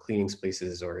cleaning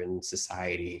spaces or in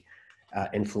society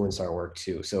influence our work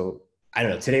too. So I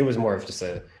don't know, today was more of just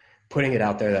putting it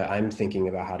out there that I'm thinking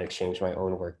about how to change my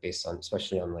own work based on,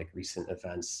 especially on like recent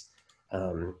events,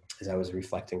 as I was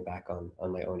reflecting back on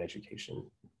my own education.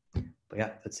 But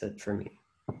yeah, that's it for me.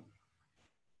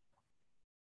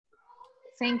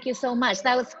 Thank you so much.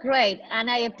 That was great. And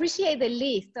I appreciate the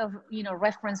list of, you know,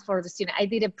 reference for the student. I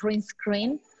did a print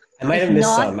screen. I might have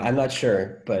missed some, I'm not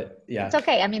sure, but yeah. It's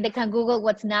okay. I mean, they can Google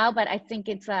what's now, but I think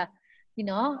it's you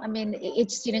know, I mean, each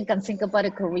student can think about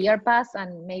a career path,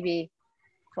 and maybe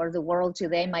for the world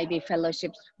today, maybe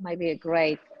fellowships might be a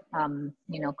great,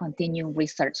 you know, continuing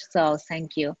research. So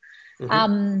thank you.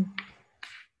 Mm-hmm.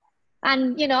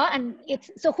 And, you know, and it's,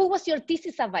 so who was your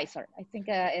thesis advisor? I think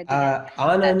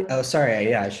Anna, oh, sorry.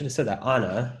 Yeah, I should have said that.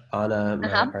 Anna,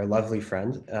 our lovely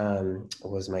friend,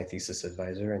 was my thesis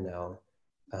advisor, and now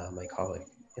my colleague.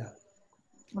 Yeah. Okay.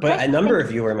 But a number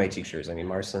of you were my teachers. I mean,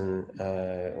 Marcin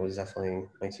was definitely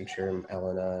my teacher,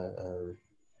 Elena,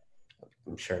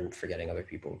 I'm sure I'm forgetting other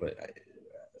people, but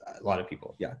a lot of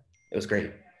people. Yeah, it was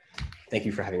great. Thank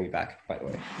you for having me back, by the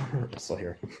way. I'm still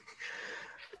here.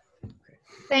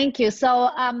 Thank you. So,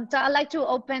 so I'd like to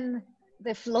open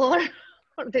the floor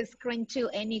or the screen to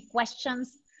any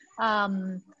questions.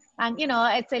 And, you know,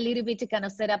 it's a little bit to kind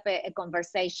of set up a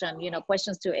conversation, you know,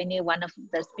 questions to any one of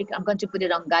the speakers. I'm going to put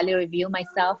it on gallery view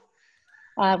myself.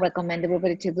 I recommend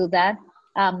everybody to do that.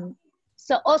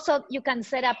 So also you can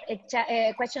set up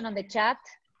a question on the chat.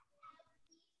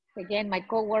 Again, my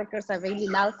coworkers are really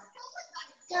loud,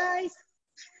 guys.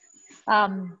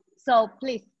 So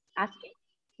please ask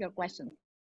your question.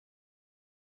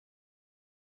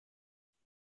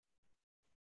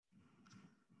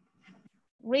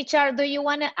 Richard, do you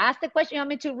want to ask the question? You want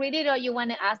me to read it, or you want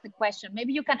to ask the question?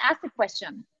 Maybe you can ask the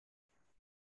question.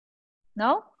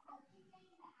 No?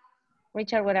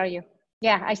 Richard, where are you?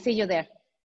 Yeah, I see you there.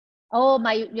 Oh,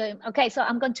 okay, so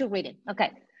I'm going to read it.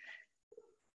 Okay.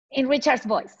 In Richard's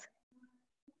voice.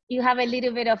 You have a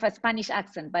little bit of a Spanish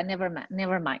accent, but never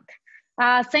mind.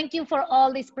 Thank you for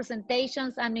all these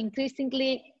presentations. I'm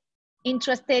increasingly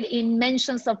interested in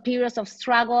mentions of periods of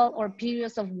struggle or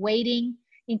periods of waiting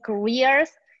in careers.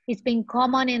 It's been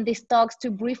common in these talks to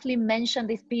briefly mention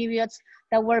these periods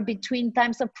that were between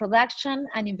times of production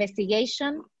and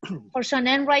investigation. For Sean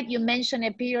Enright, you mentioned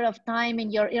a period of time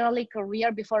in your early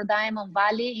career before Diamond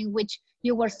Valley in which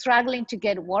you were struggling to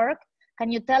get work.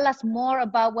 Can you tell us more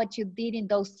about what you did in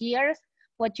those years,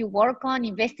 what you worked on,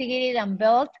 investigated, and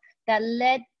built that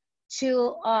led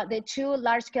to the 2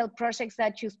 large-scale projects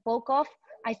that you spoke of?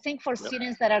 I think for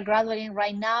students that are graduating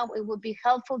right now, it would be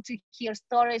helpful to hear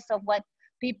stories of what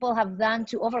people have done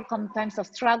to overcome times of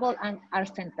struggle and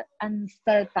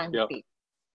uncertainty. Yep.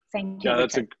 Thank you. Yeah,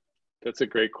 Richard. that's a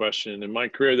great question. In my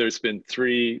career, there's been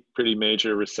 3 pretty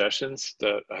major recessions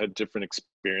that I had different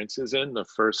experiences in. The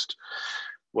first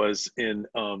was in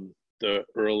the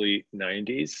early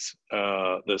 90s.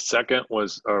 The second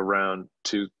was around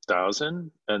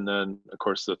 2000. And then, of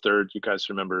course, the third, you guys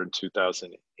remember, in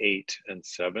 2008 and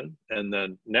 7. And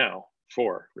then now,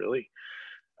 4, really.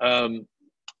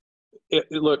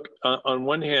 Look, on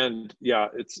one hand, yeah,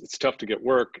 it's tough to get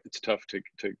work. It's tough to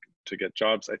get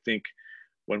jobs. I think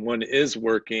when one is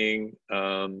working,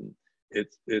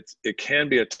 it can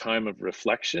be a time of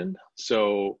reflection.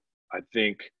 So I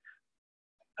think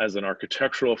as an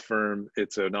architectural firm,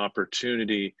 it's an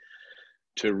opportunity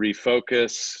to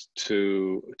refocus,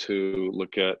 to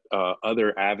look at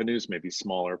other avenues, maybe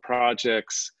smaller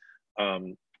projects,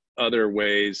 other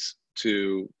ways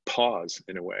to pause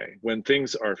in a way. When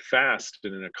things are fast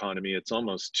in an economy, it's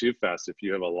almost too fast. If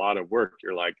you have a lot of work,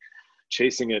 you're like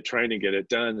chasing it, trying to get it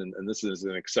done, and this is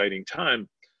an exciting time.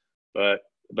 But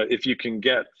if you can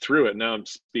get through it, now I'm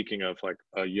speaking of like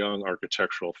a young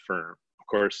architectural firm, of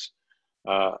course,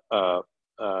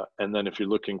 and then if you're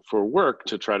looking for work,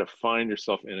 to try to find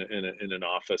yourself in an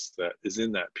office that is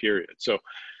in that period. So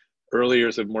early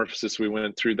years of Morphosis, we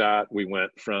went through that. We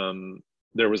went from,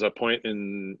 there was a point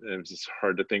in, it was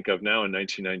hard to think of now, in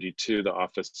 1992, the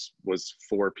office was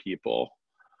 4 people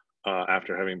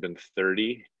after having been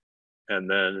 30. And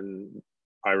then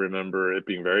I remember it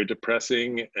being very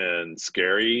depressing and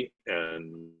scary,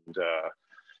 and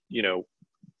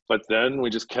but then we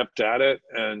just kept at it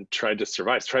and tried to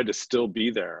survive, tried to still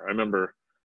be there. I remember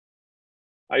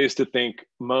I used to think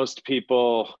most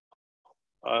people,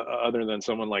 other than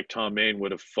someone like Tom Main,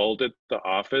 would have folded the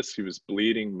office. He was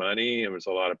bleeding money. There was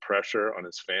a lot of pressure on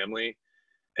his family,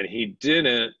 and he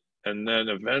didn't. And then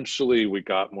eventually we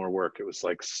got more work. It was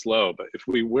like slow, but if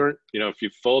we weren't, if you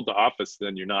fold the office,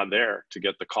 then you're not there to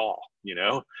get the call,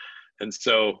 And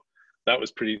so that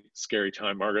was pretty scary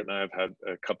time. Margaret and I have had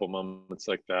a couple moments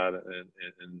like that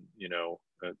in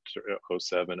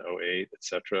 07, 08, et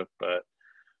cetera. But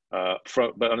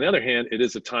on the other hand,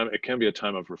 it can be a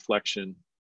time of reflection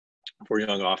for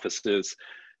young offices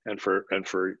and for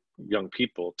young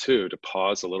people too, to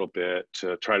pause a little bit,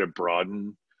 to try to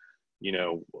broaden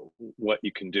what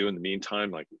you can do in the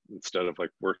meantime, like instead of like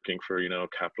working for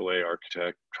capital A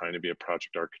architect, trying to be a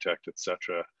project architect,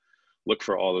 etc. Look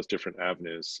for all those different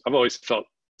avenues. I've always felt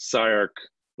SCI-Arc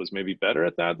was maybe better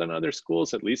at that than other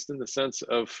schools, at least in the sense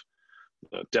of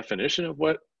the definition of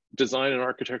what design and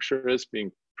architecture is,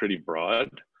 being pretty broad.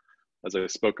 As I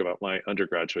spoke about my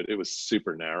undergraduate, it was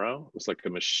super narrow. It was like a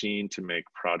machine to make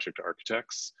project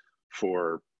architects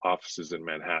for offices in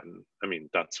Manhattan. I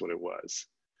mean, that's what it was.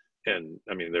 And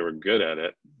I mean, they were good at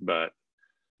it, but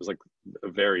it was like a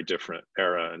very different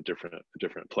era and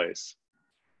different place.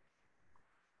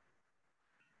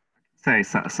 Say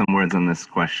some words on this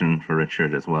question for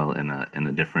Richard as well in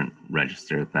a different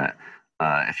register. That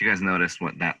if you guys noticed,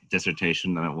 what that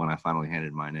dissertation that when I finally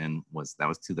handed mine in was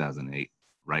 2008,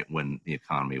 right when the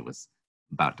economy was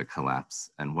about to collapse.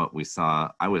 And what we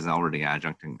saw, I was already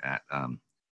adjuncting at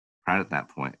Pratt at that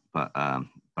point, but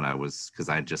I was, because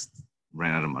I just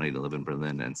ran out of money to live in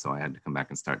Berlin, and so I had to come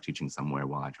back and start teaching somewhere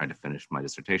while I tried to finish my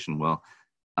dissertation. Well,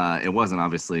 it wasn't,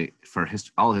 obviously, for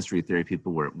all history theory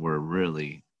people were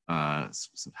really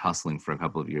hustling for a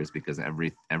couple of years because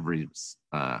every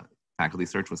faculty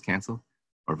search was canceled,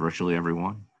 or virtually every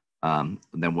one.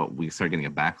 Then what we started getting a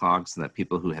backlog, so that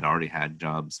people who had already had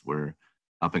jobs were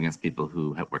up against people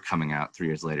who were coming out 3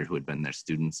 years later who had been their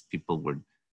students. People were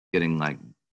getting like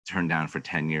turned down for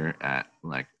tenure at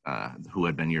who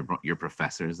had been your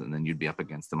professors, and then you'd be up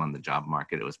against them on the job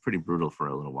market. It was pretty brutal for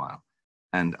a little while.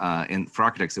 And for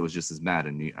architects, it was just as bad.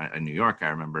 In New York, I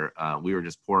remember we were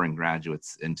just pouring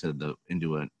graduates into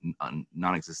a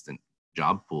non-existent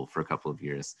job pool for a couple of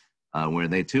years, where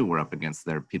they too were up against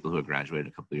their people who had graduated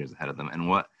a couple of years ahead of them. And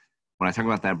when I talk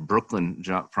about that Brooklyn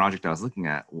project I was looking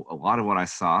at, a lot of what I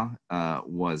saw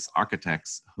was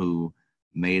architects who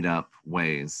made up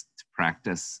ways to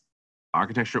practice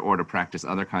architecture or to practice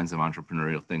other kinds of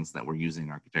entrepreneurial things that were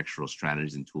using architectural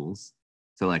strategies and tools.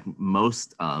 So like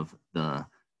most of the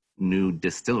new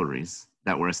distilleries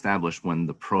that were established when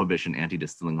the prohibition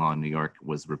anti-distilling law in New York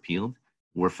was repealed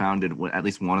were founded, at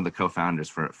least one of the co-founders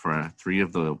for 3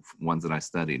 of the ones that I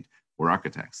studied were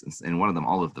architects. And one of them,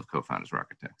 all of the co-founders were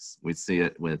architects. We see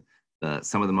it with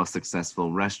some of the most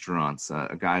successful restaurants.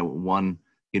 A guy won,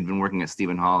 he'd been working at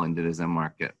Stephen Hall and did his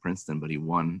MArch at Princeton, but he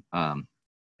won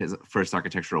his first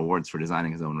architectural awards for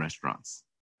designing his own restaurants.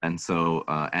 And so,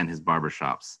 and his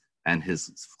barbershops and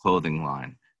his clothing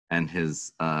line and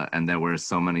his, and there were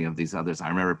so many of these others. I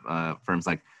remember firms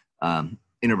like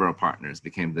Interborough Partners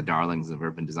became the darlings of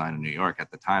urban design in New York. At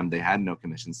the time, they had no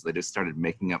commissions, so they just started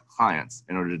making up clients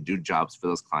in order to do jobs for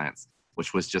those clients,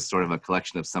 which was just sort of a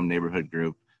collection of some neighborhood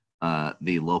group,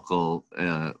 the local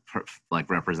like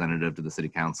representative to the city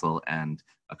council, and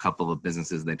a couple of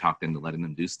businesses they talked into letting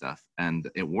them do stuff, and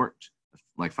it worked.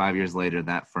 Like 5 years later,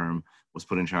 that firm was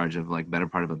put in charge of like better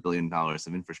part of $1 billion of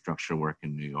infrastructure work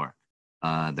in New York.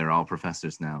 They're all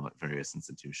professors now at various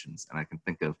institutions, and I can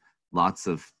think of lots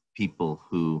of people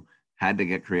who had to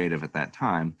get creative at that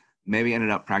time, maybe ended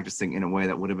up practicing in a way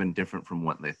that would have been different from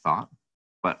what they thought.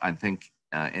 But I think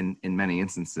in many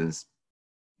instances,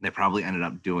 they probably ended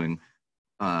up doing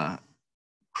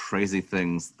crazy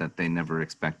things that they never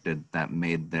expected that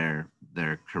made their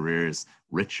careers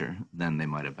richer than they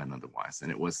might have been otherwise.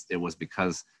 And it was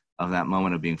because of that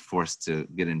moment of being forced to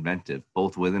get inventive,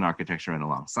 both within architecture and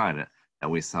alongside it, that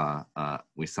we saw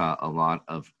a lot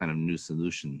of kind of new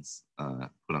solutions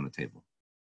put on the table.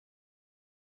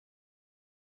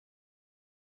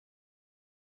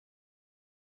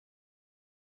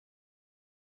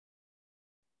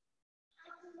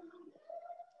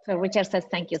 So Richard says,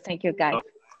 thank you, guys.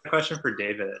 Question for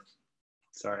David,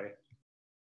 sorry.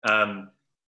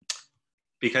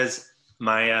 Because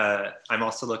I'm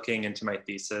also looking into my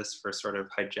thesis for sort of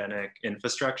hygienic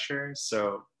infrastructure.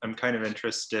 So I'm kind of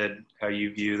interested how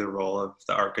you view the role of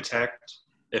the architect,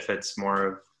 if it's more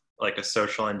of like a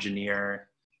social engineer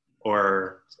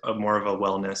or more of a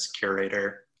wellness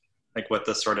curator, like what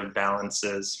the sort of balance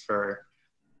is for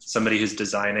somebody who's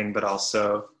designing, but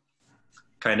also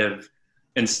kind of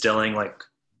instilling like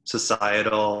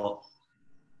societal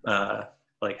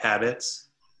like habits.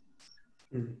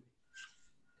 Mm-hmm.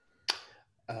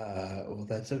 Well,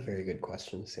 that's a very good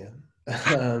question, Sam.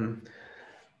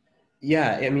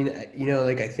 Yeah, I mean, you know,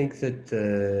 like I think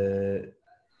that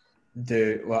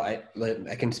well,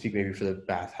 I can speak maybe for the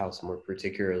bathhouse more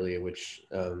particularly, which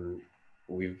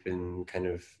we've been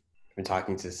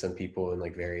talking to some people in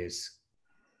like various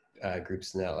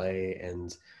groups in LA,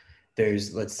 and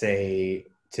there's, let's say,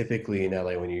 typically in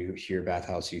LA when you hear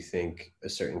bathhouse, you think a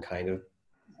certain kind of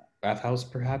bathhouse,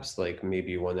 perhaps like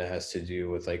maybe one that has to do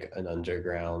with like an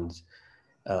underground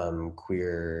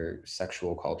queer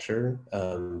sexual culture,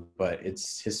 but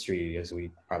its history, as we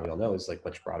probably all know, is like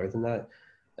much broader than that.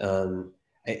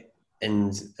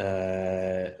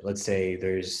 Let's say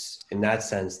there's, in that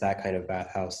sense, that kind of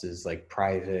bathhouse is like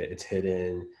private, it's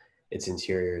hidden, its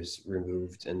interiors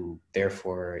removed, and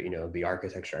therefore, you know, the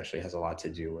architecture actually has a lot to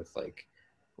do with like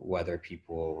whether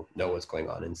people know what's going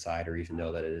on inside or even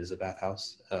know that it is a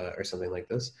bathhouse or something like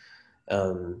this.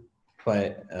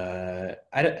 But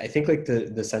I think like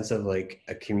the sense of like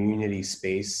a community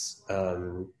space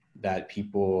that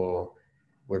people,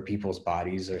 where people's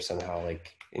bodies are somehow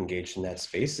like engaged in that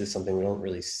space, is something we don't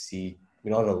really see.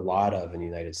 We don't have a lot of in the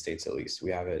United States, at least.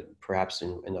 We have it perhaps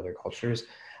in other cultures.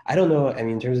 I don't know. I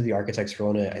mean, in terms of the architect's role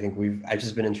in it, I think I've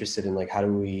just been interested in like, how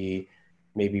do we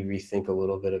maybe rethink a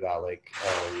little bit about like,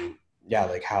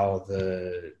 like how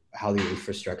the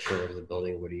infrastructure of the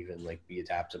building would even like be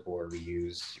adaptable or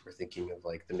reused. We're thinking of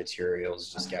like the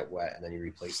materials just get wet and then you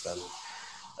replace them,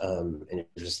 and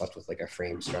you're just left with like a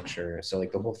frame structure. So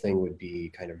like the whole thing would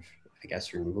be kind of, I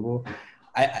guess, removable.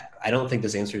 I don't think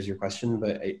this answers your question,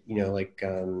 but you know, like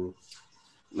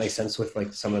my sense with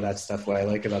like some of that stuff, what I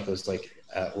like about those like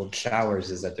old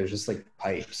showers is that there's just like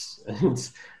pipes,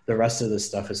 and the rest of the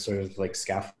stuff is sort of like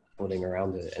scaffolding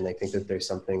around it. And I think that there's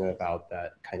something about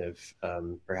that kind of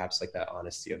perhaps like that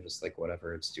honesty of just like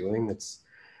whatever it's doing that's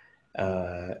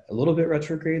a little bit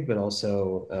retrograde, but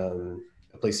also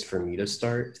a place for me to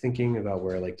start thinking about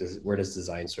where does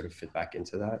design sort of fit back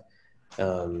into that,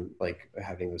 like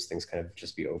having those things kind of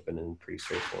just be open and pretty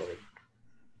straightforward.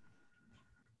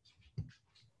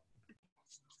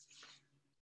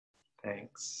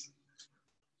 Thanks.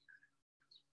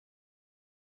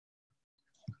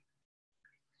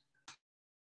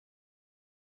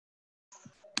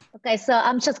 Okay, so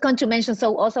I'm just going to mention,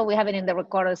 so also we have it in the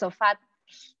recorder. So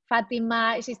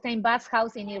Fatima Shistein-Bas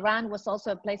house in Iran was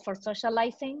also a place for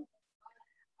socializing.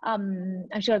 I'm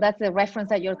sure that's the reference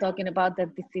that you're talking about, that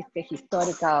this is the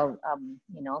historical,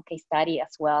 you know, case study,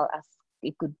 as well as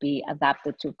it could be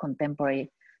adapted to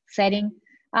contemporary setting.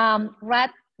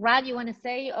 Rad, you want to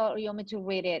say, or you want me to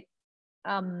read it?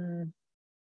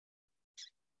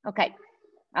 Okay,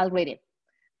 I'll read it.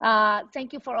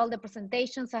 Thank you for all the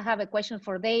presentations. I have a question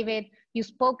for David. You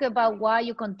spoke about why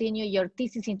you continue your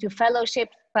thesis into fellowship,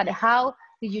 but how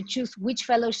did you choose which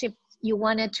fellowship you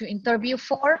wanted to interview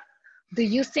for? Do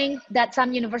you think that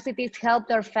some universities help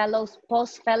their fellows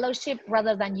post-fellowship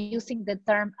rather than using the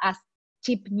term as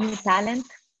cheap new talent?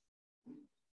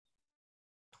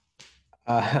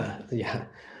 Yeah.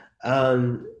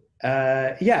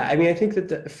 Yeah, I mean, I think that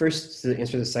to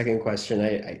answer the second question,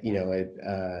 I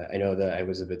know that I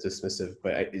was a bit dismissive,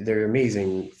 but they're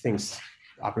amazing things,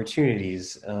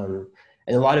 opportunities,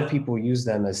 and a lot of people use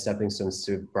them as stepping stones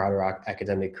to broader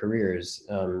academic careers.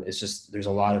 It's just, there's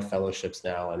a lot of fellowships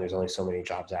now, and there's only so many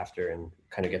jobs after, and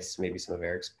kind of gets to maybe some of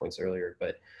Erik's points earlier,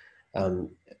 but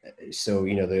so,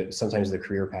 you know, sometimes the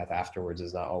career path afterwards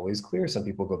is not always clear. Some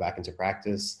people go back into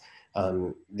practice.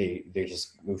 They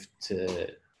just move to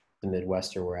the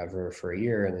Midwest or wherever for a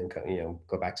year, and then, you know,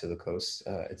 go back to the coast,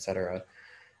 etc.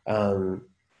 What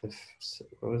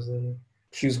was the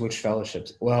choose which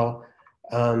fellowships? Well,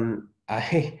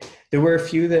 there were a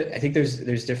few that I think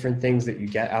there's different things that you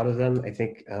get out of them. I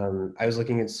think I was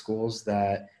looking at schools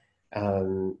that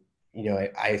you know,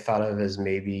 I thought of as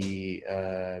maybe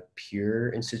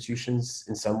peer institutions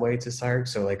in some way to SCI-Arc.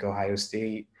 So like Ohio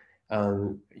State,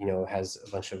 you know, has a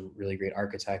bunch of really great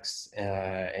architects,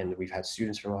 and we've had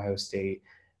students from Ohio State,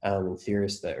 and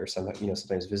theorists that are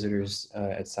sometimes visitors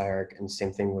at SCI-Arc, and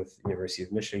same thing with University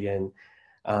of Michigan.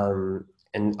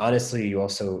 And honestly, you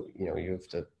also, you know, you have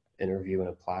to interview and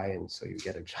apply, and so you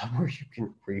get a job where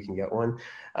you can get one.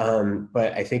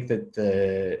 But I think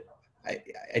that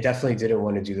I definitely didn't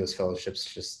want to do those fellowships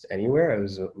just anywhere. I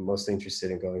was mostly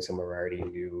interested in going somewhere where I already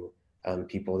knew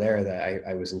people there that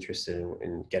I was interested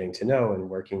in getting to know and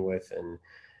working with. And,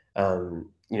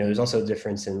 you know, there's also a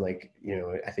difference in, like, you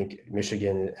know, I think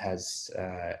Michigan has,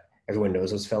 everyone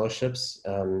knows those fellowships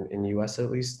in the US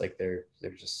at least. Like there's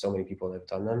just so many people that have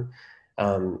done them.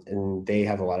 And they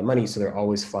have a lot of money, so they're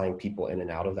always flying people in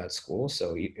and out of that school.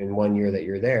 So in 1 year that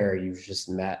you're there, you've just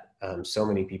met so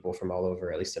many people from all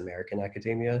over, at least American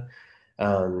academia.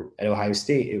 At Ohio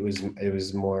State, it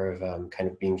was more of kind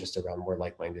of being just around more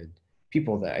like-minded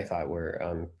people that I thought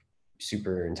were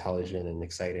super intelligent and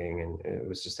exciting, and it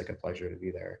was just like a pleasure to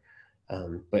be there.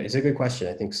 But it's a good question.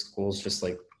 I think schools, just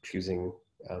like choosing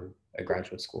a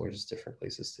graduate school, are just different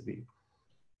places to be.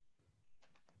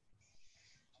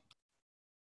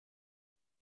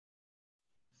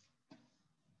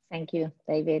 Thank you,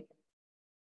 David.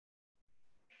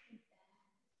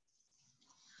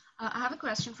 I have a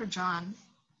question for John.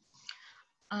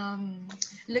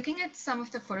 Looking at some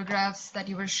of the photographs that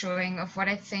you were showing of what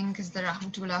I think is the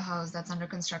Rahmatullah house that's under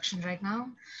construction right now,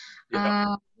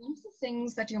 yeah. One of the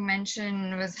things that you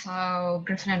mentioned was how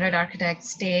Griffin Enright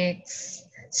Architects takes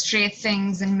straight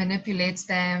things and manipulates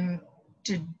them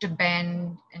to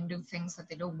bend and do things that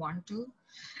they don't want to.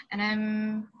 And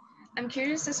I'm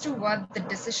curious as to what the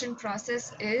decision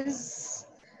process is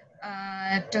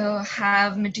to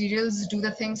have materials do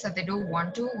the things that they don't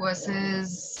want to,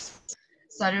 versus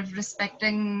sort of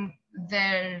respecting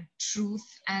their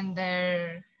truth and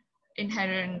their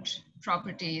inherent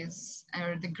properties,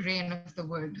 or the grain of the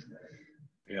wood.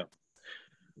 Yeah.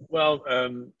 Well,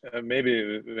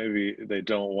 maybe they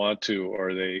don't want to,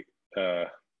 or they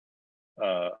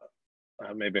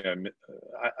maybe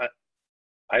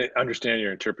I understand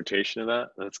your interpretation of that.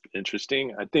 That's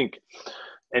interesting. I think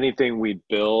anything we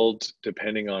build,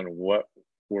 depending on what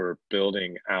we're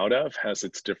building out of, has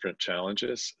its different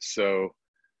challenges. So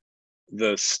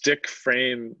the stick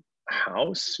frame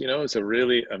house, you know, is a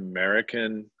really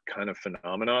American kind of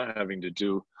phenomena, having to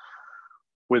do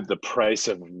with the price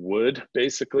of wood,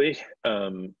 basically.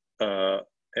 And I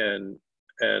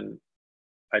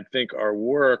think our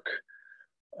work,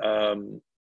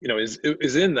 you know, is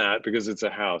in that because it's a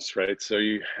house, right? So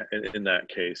you, in that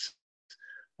case,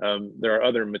 there are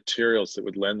other materials that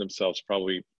would lend themselves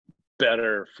probably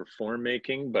better for form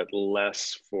making, but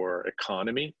less for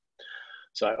economy.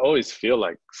 So I always feel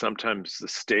like sometimes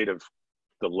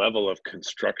the level of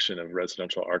construction of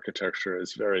residential architecture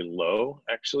is very low,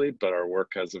 actually, but our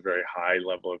work has a very high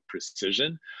level of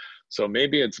precision. So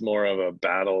maybe it's more of a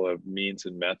battle of means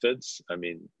and methods. I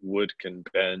mean, wood can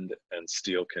bend and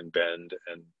steel can bend,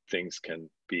 and things can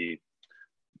be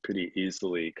pretty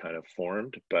easily kind of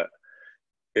formed, but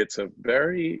it's a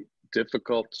very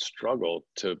difficult struggle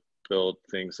to build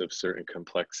things of certain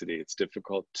complexity. It's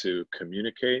difficult to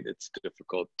communicate. It's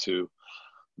difficult to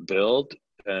build.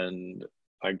 And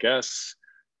I guess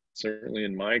certainly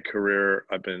in my career,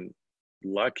 I've been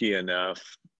lucky enough.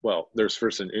 Well, there's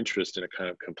first an interest in a kind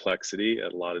of complexity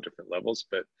at a lot of different levels,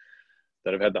 but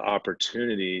that I've had the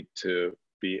opportunity to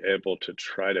be able to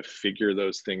try to figure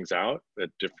those things out at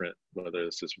different, whether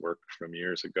this is work from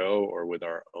years ago or with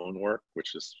our own work,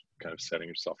 which is kind of setting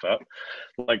yourself up.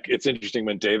 Like, it's interesting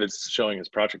when David's showing his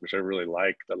project, which I really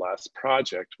like, the last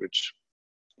project, which,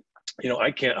 you know, I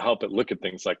can't help but look at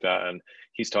things like that. And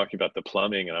he's talking about the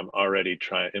plumbing, and I'm already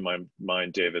trying in my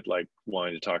mind, David, like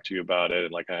wanting to talk to you about it.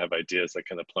 And like, I have ideas like,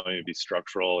 can the plumbing be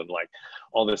structural and like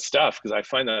all this stuff? Because I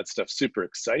find that stuff super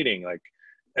exciting. Like,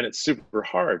 and it's super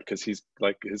hard because he's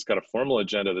got a formal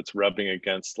agenda that's rubbing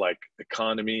against like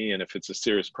economy. And if it's a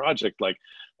serious project, like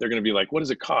they're going to be like, what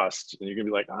does it cost? And you're going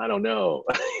to be like, I don't know.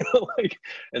 You know, like,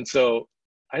 and so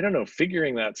I don't know,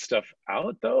 figuring that stuff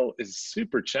out though is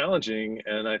super challenging.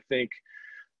 And I think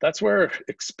that's where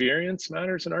experience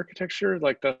matters in architecture.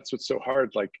 Like, that's what's so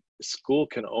hard. Like, school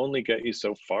can only get you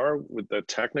so far with the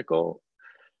technical.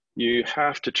 You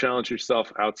have to challenge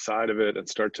yourself outside of it and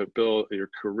start to build your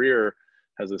career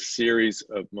has a series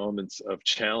of moments of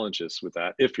challenges with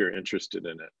that if you're interested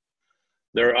in it.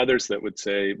 There are others that would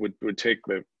say would take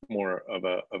more of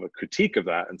a critique of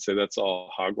that and say that's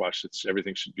all hogwash.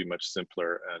 Everything should be much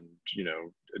simpler and, you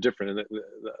know, different, and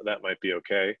that might be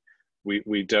okay.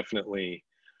 We definitely,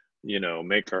 you know,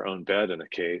 make our own bed in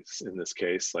this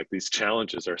case. Like, these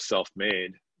challenges are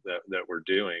self-made that we're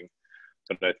doing.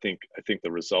 But I think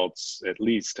the results at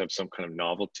least have some kind of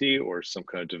novelty or some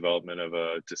kind of development of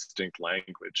a distinct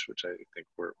language, which I think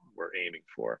we're aiming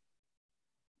for.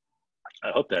 I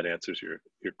hope that answers your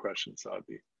question,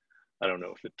 Sadvi. I don't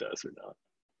know if it does or not.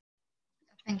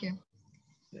 Thank you.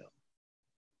 Yeah.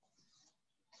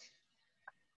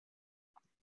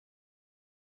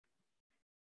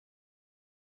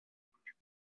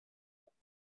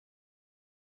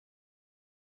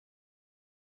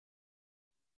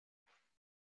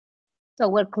 So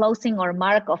we're closing our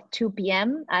mark of 2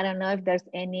 p.m. I don't know if there's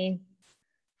any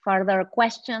further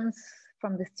questions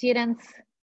from the students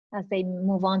as they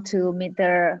move on to meet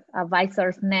their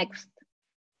advisors next.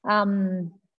 I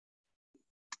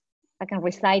can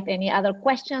recite any other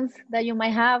questions that you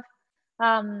might have.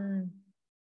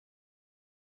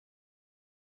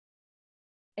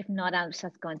 If not, I'm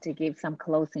just going to give some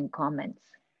closing comments.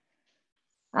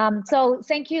 So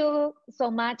thank you so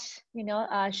much, you know,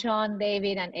 Sean,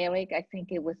 David, and Erik. I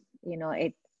think it was, you know,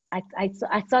 I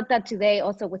thought that today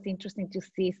also was interesting to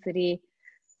see 3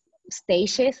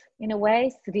 stages in a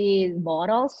way, 3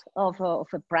 models of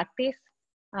a practice.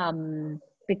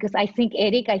 Because I think,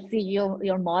 Erik, I see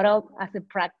your model as a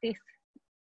practice,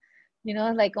 you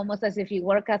know, like almost as if you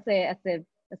work as a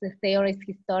theorist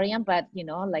historian, but, you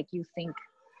know, like you think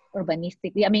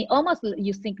urbanistically. I mean, almost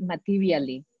you think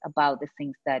materially about the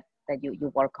things that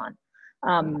you work on.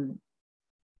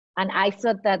 And I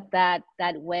thought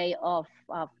that way of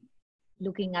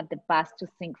looking at the past to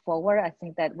think forward, I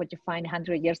think that what you find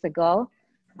 100 years ago,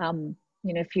 you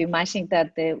know, if you imagine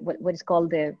that what is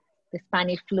called the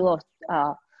Spanish flu of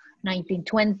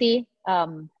 1920,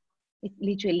 it's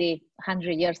literally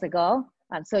 100 years ago.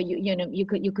 So you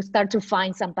could start to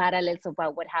find some parallels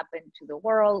about what happened to the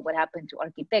world, what happened to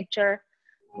architecture,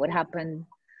 what happened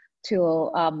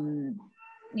to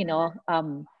you know,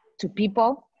 to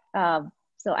people.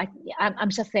 So I'm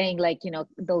just saying, like, you know,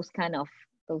 those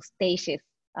stages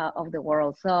of the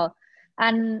world. So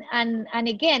and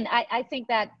again, I think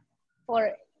that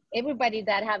for everybody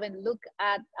that haven't looked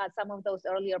at some of those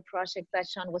earlier projects that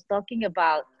Sean was talking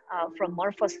about, from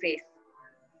Morphosis.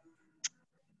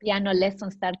 Piano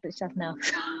lesson started just now.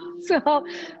 So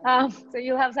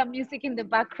you have some music in the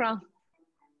background.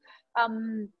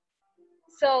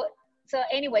 So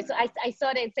anyway, so I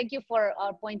saw that. Thank you for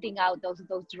pointing out those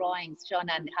drawings, Sean,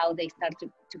 and how they start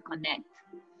to connect.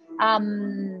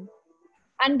 And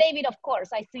David, of course,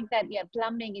 I think that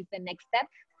plumbing is the next step.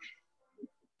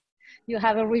 You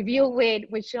have a review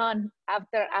with Sean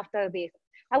after this.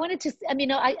 I wanted to,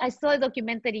 I saw a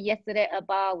documentary yesterday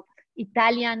about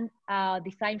Italian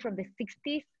design from the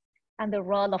 60s and the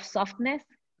role of softness,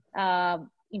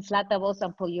 inflatables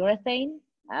and polyurethane.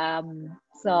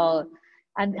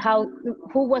 And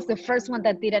who was the first one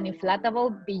that did an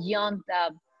inflatable beyond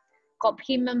Kopp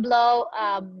Himmenblau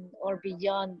or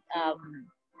beyond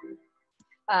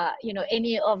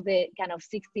any of the kind of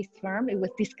 60s firm? It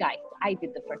was this guy. I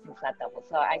did the first inflatable,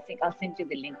 so I think I'll send you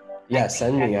the link. Yeah,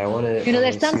 send me. I want to.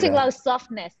 There's something about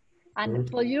softness, and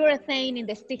polyurethane in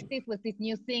the 60s was this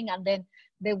new thing, and then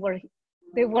there were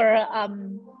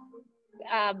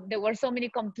so many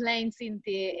complaints in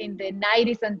the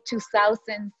 90s and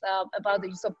 2000s about the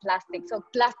use of plastic. So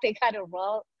plastic had a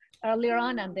role earlier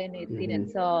on, and then it didn't.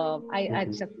 So I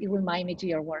just, it reminded me to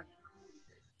your work.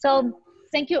 So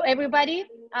thank you, everybody.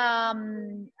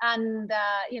 Thank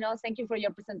you for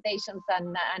your presentations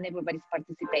and everybody's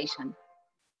participation.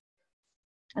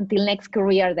 Until next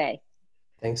career day.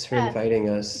 Thanks for inviting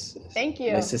us. Thank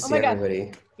you. Nice to see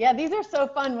everybody. Yeah, these are so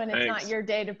fun when it's not your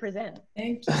day to present.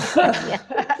 Thank you.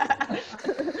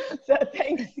 So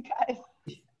thanks, guys.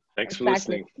 Thanks for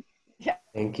listening. Yeah.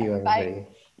 Thank you, everybody. Bye.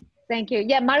 Thank you.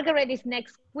 Yeah, Margaret is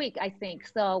next week, I think.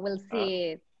 So we'll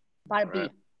see part B.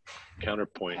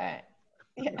 Counterpoint. All right.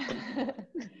 Yeah. All right.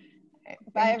 Bye,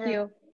 Thank everyone. you.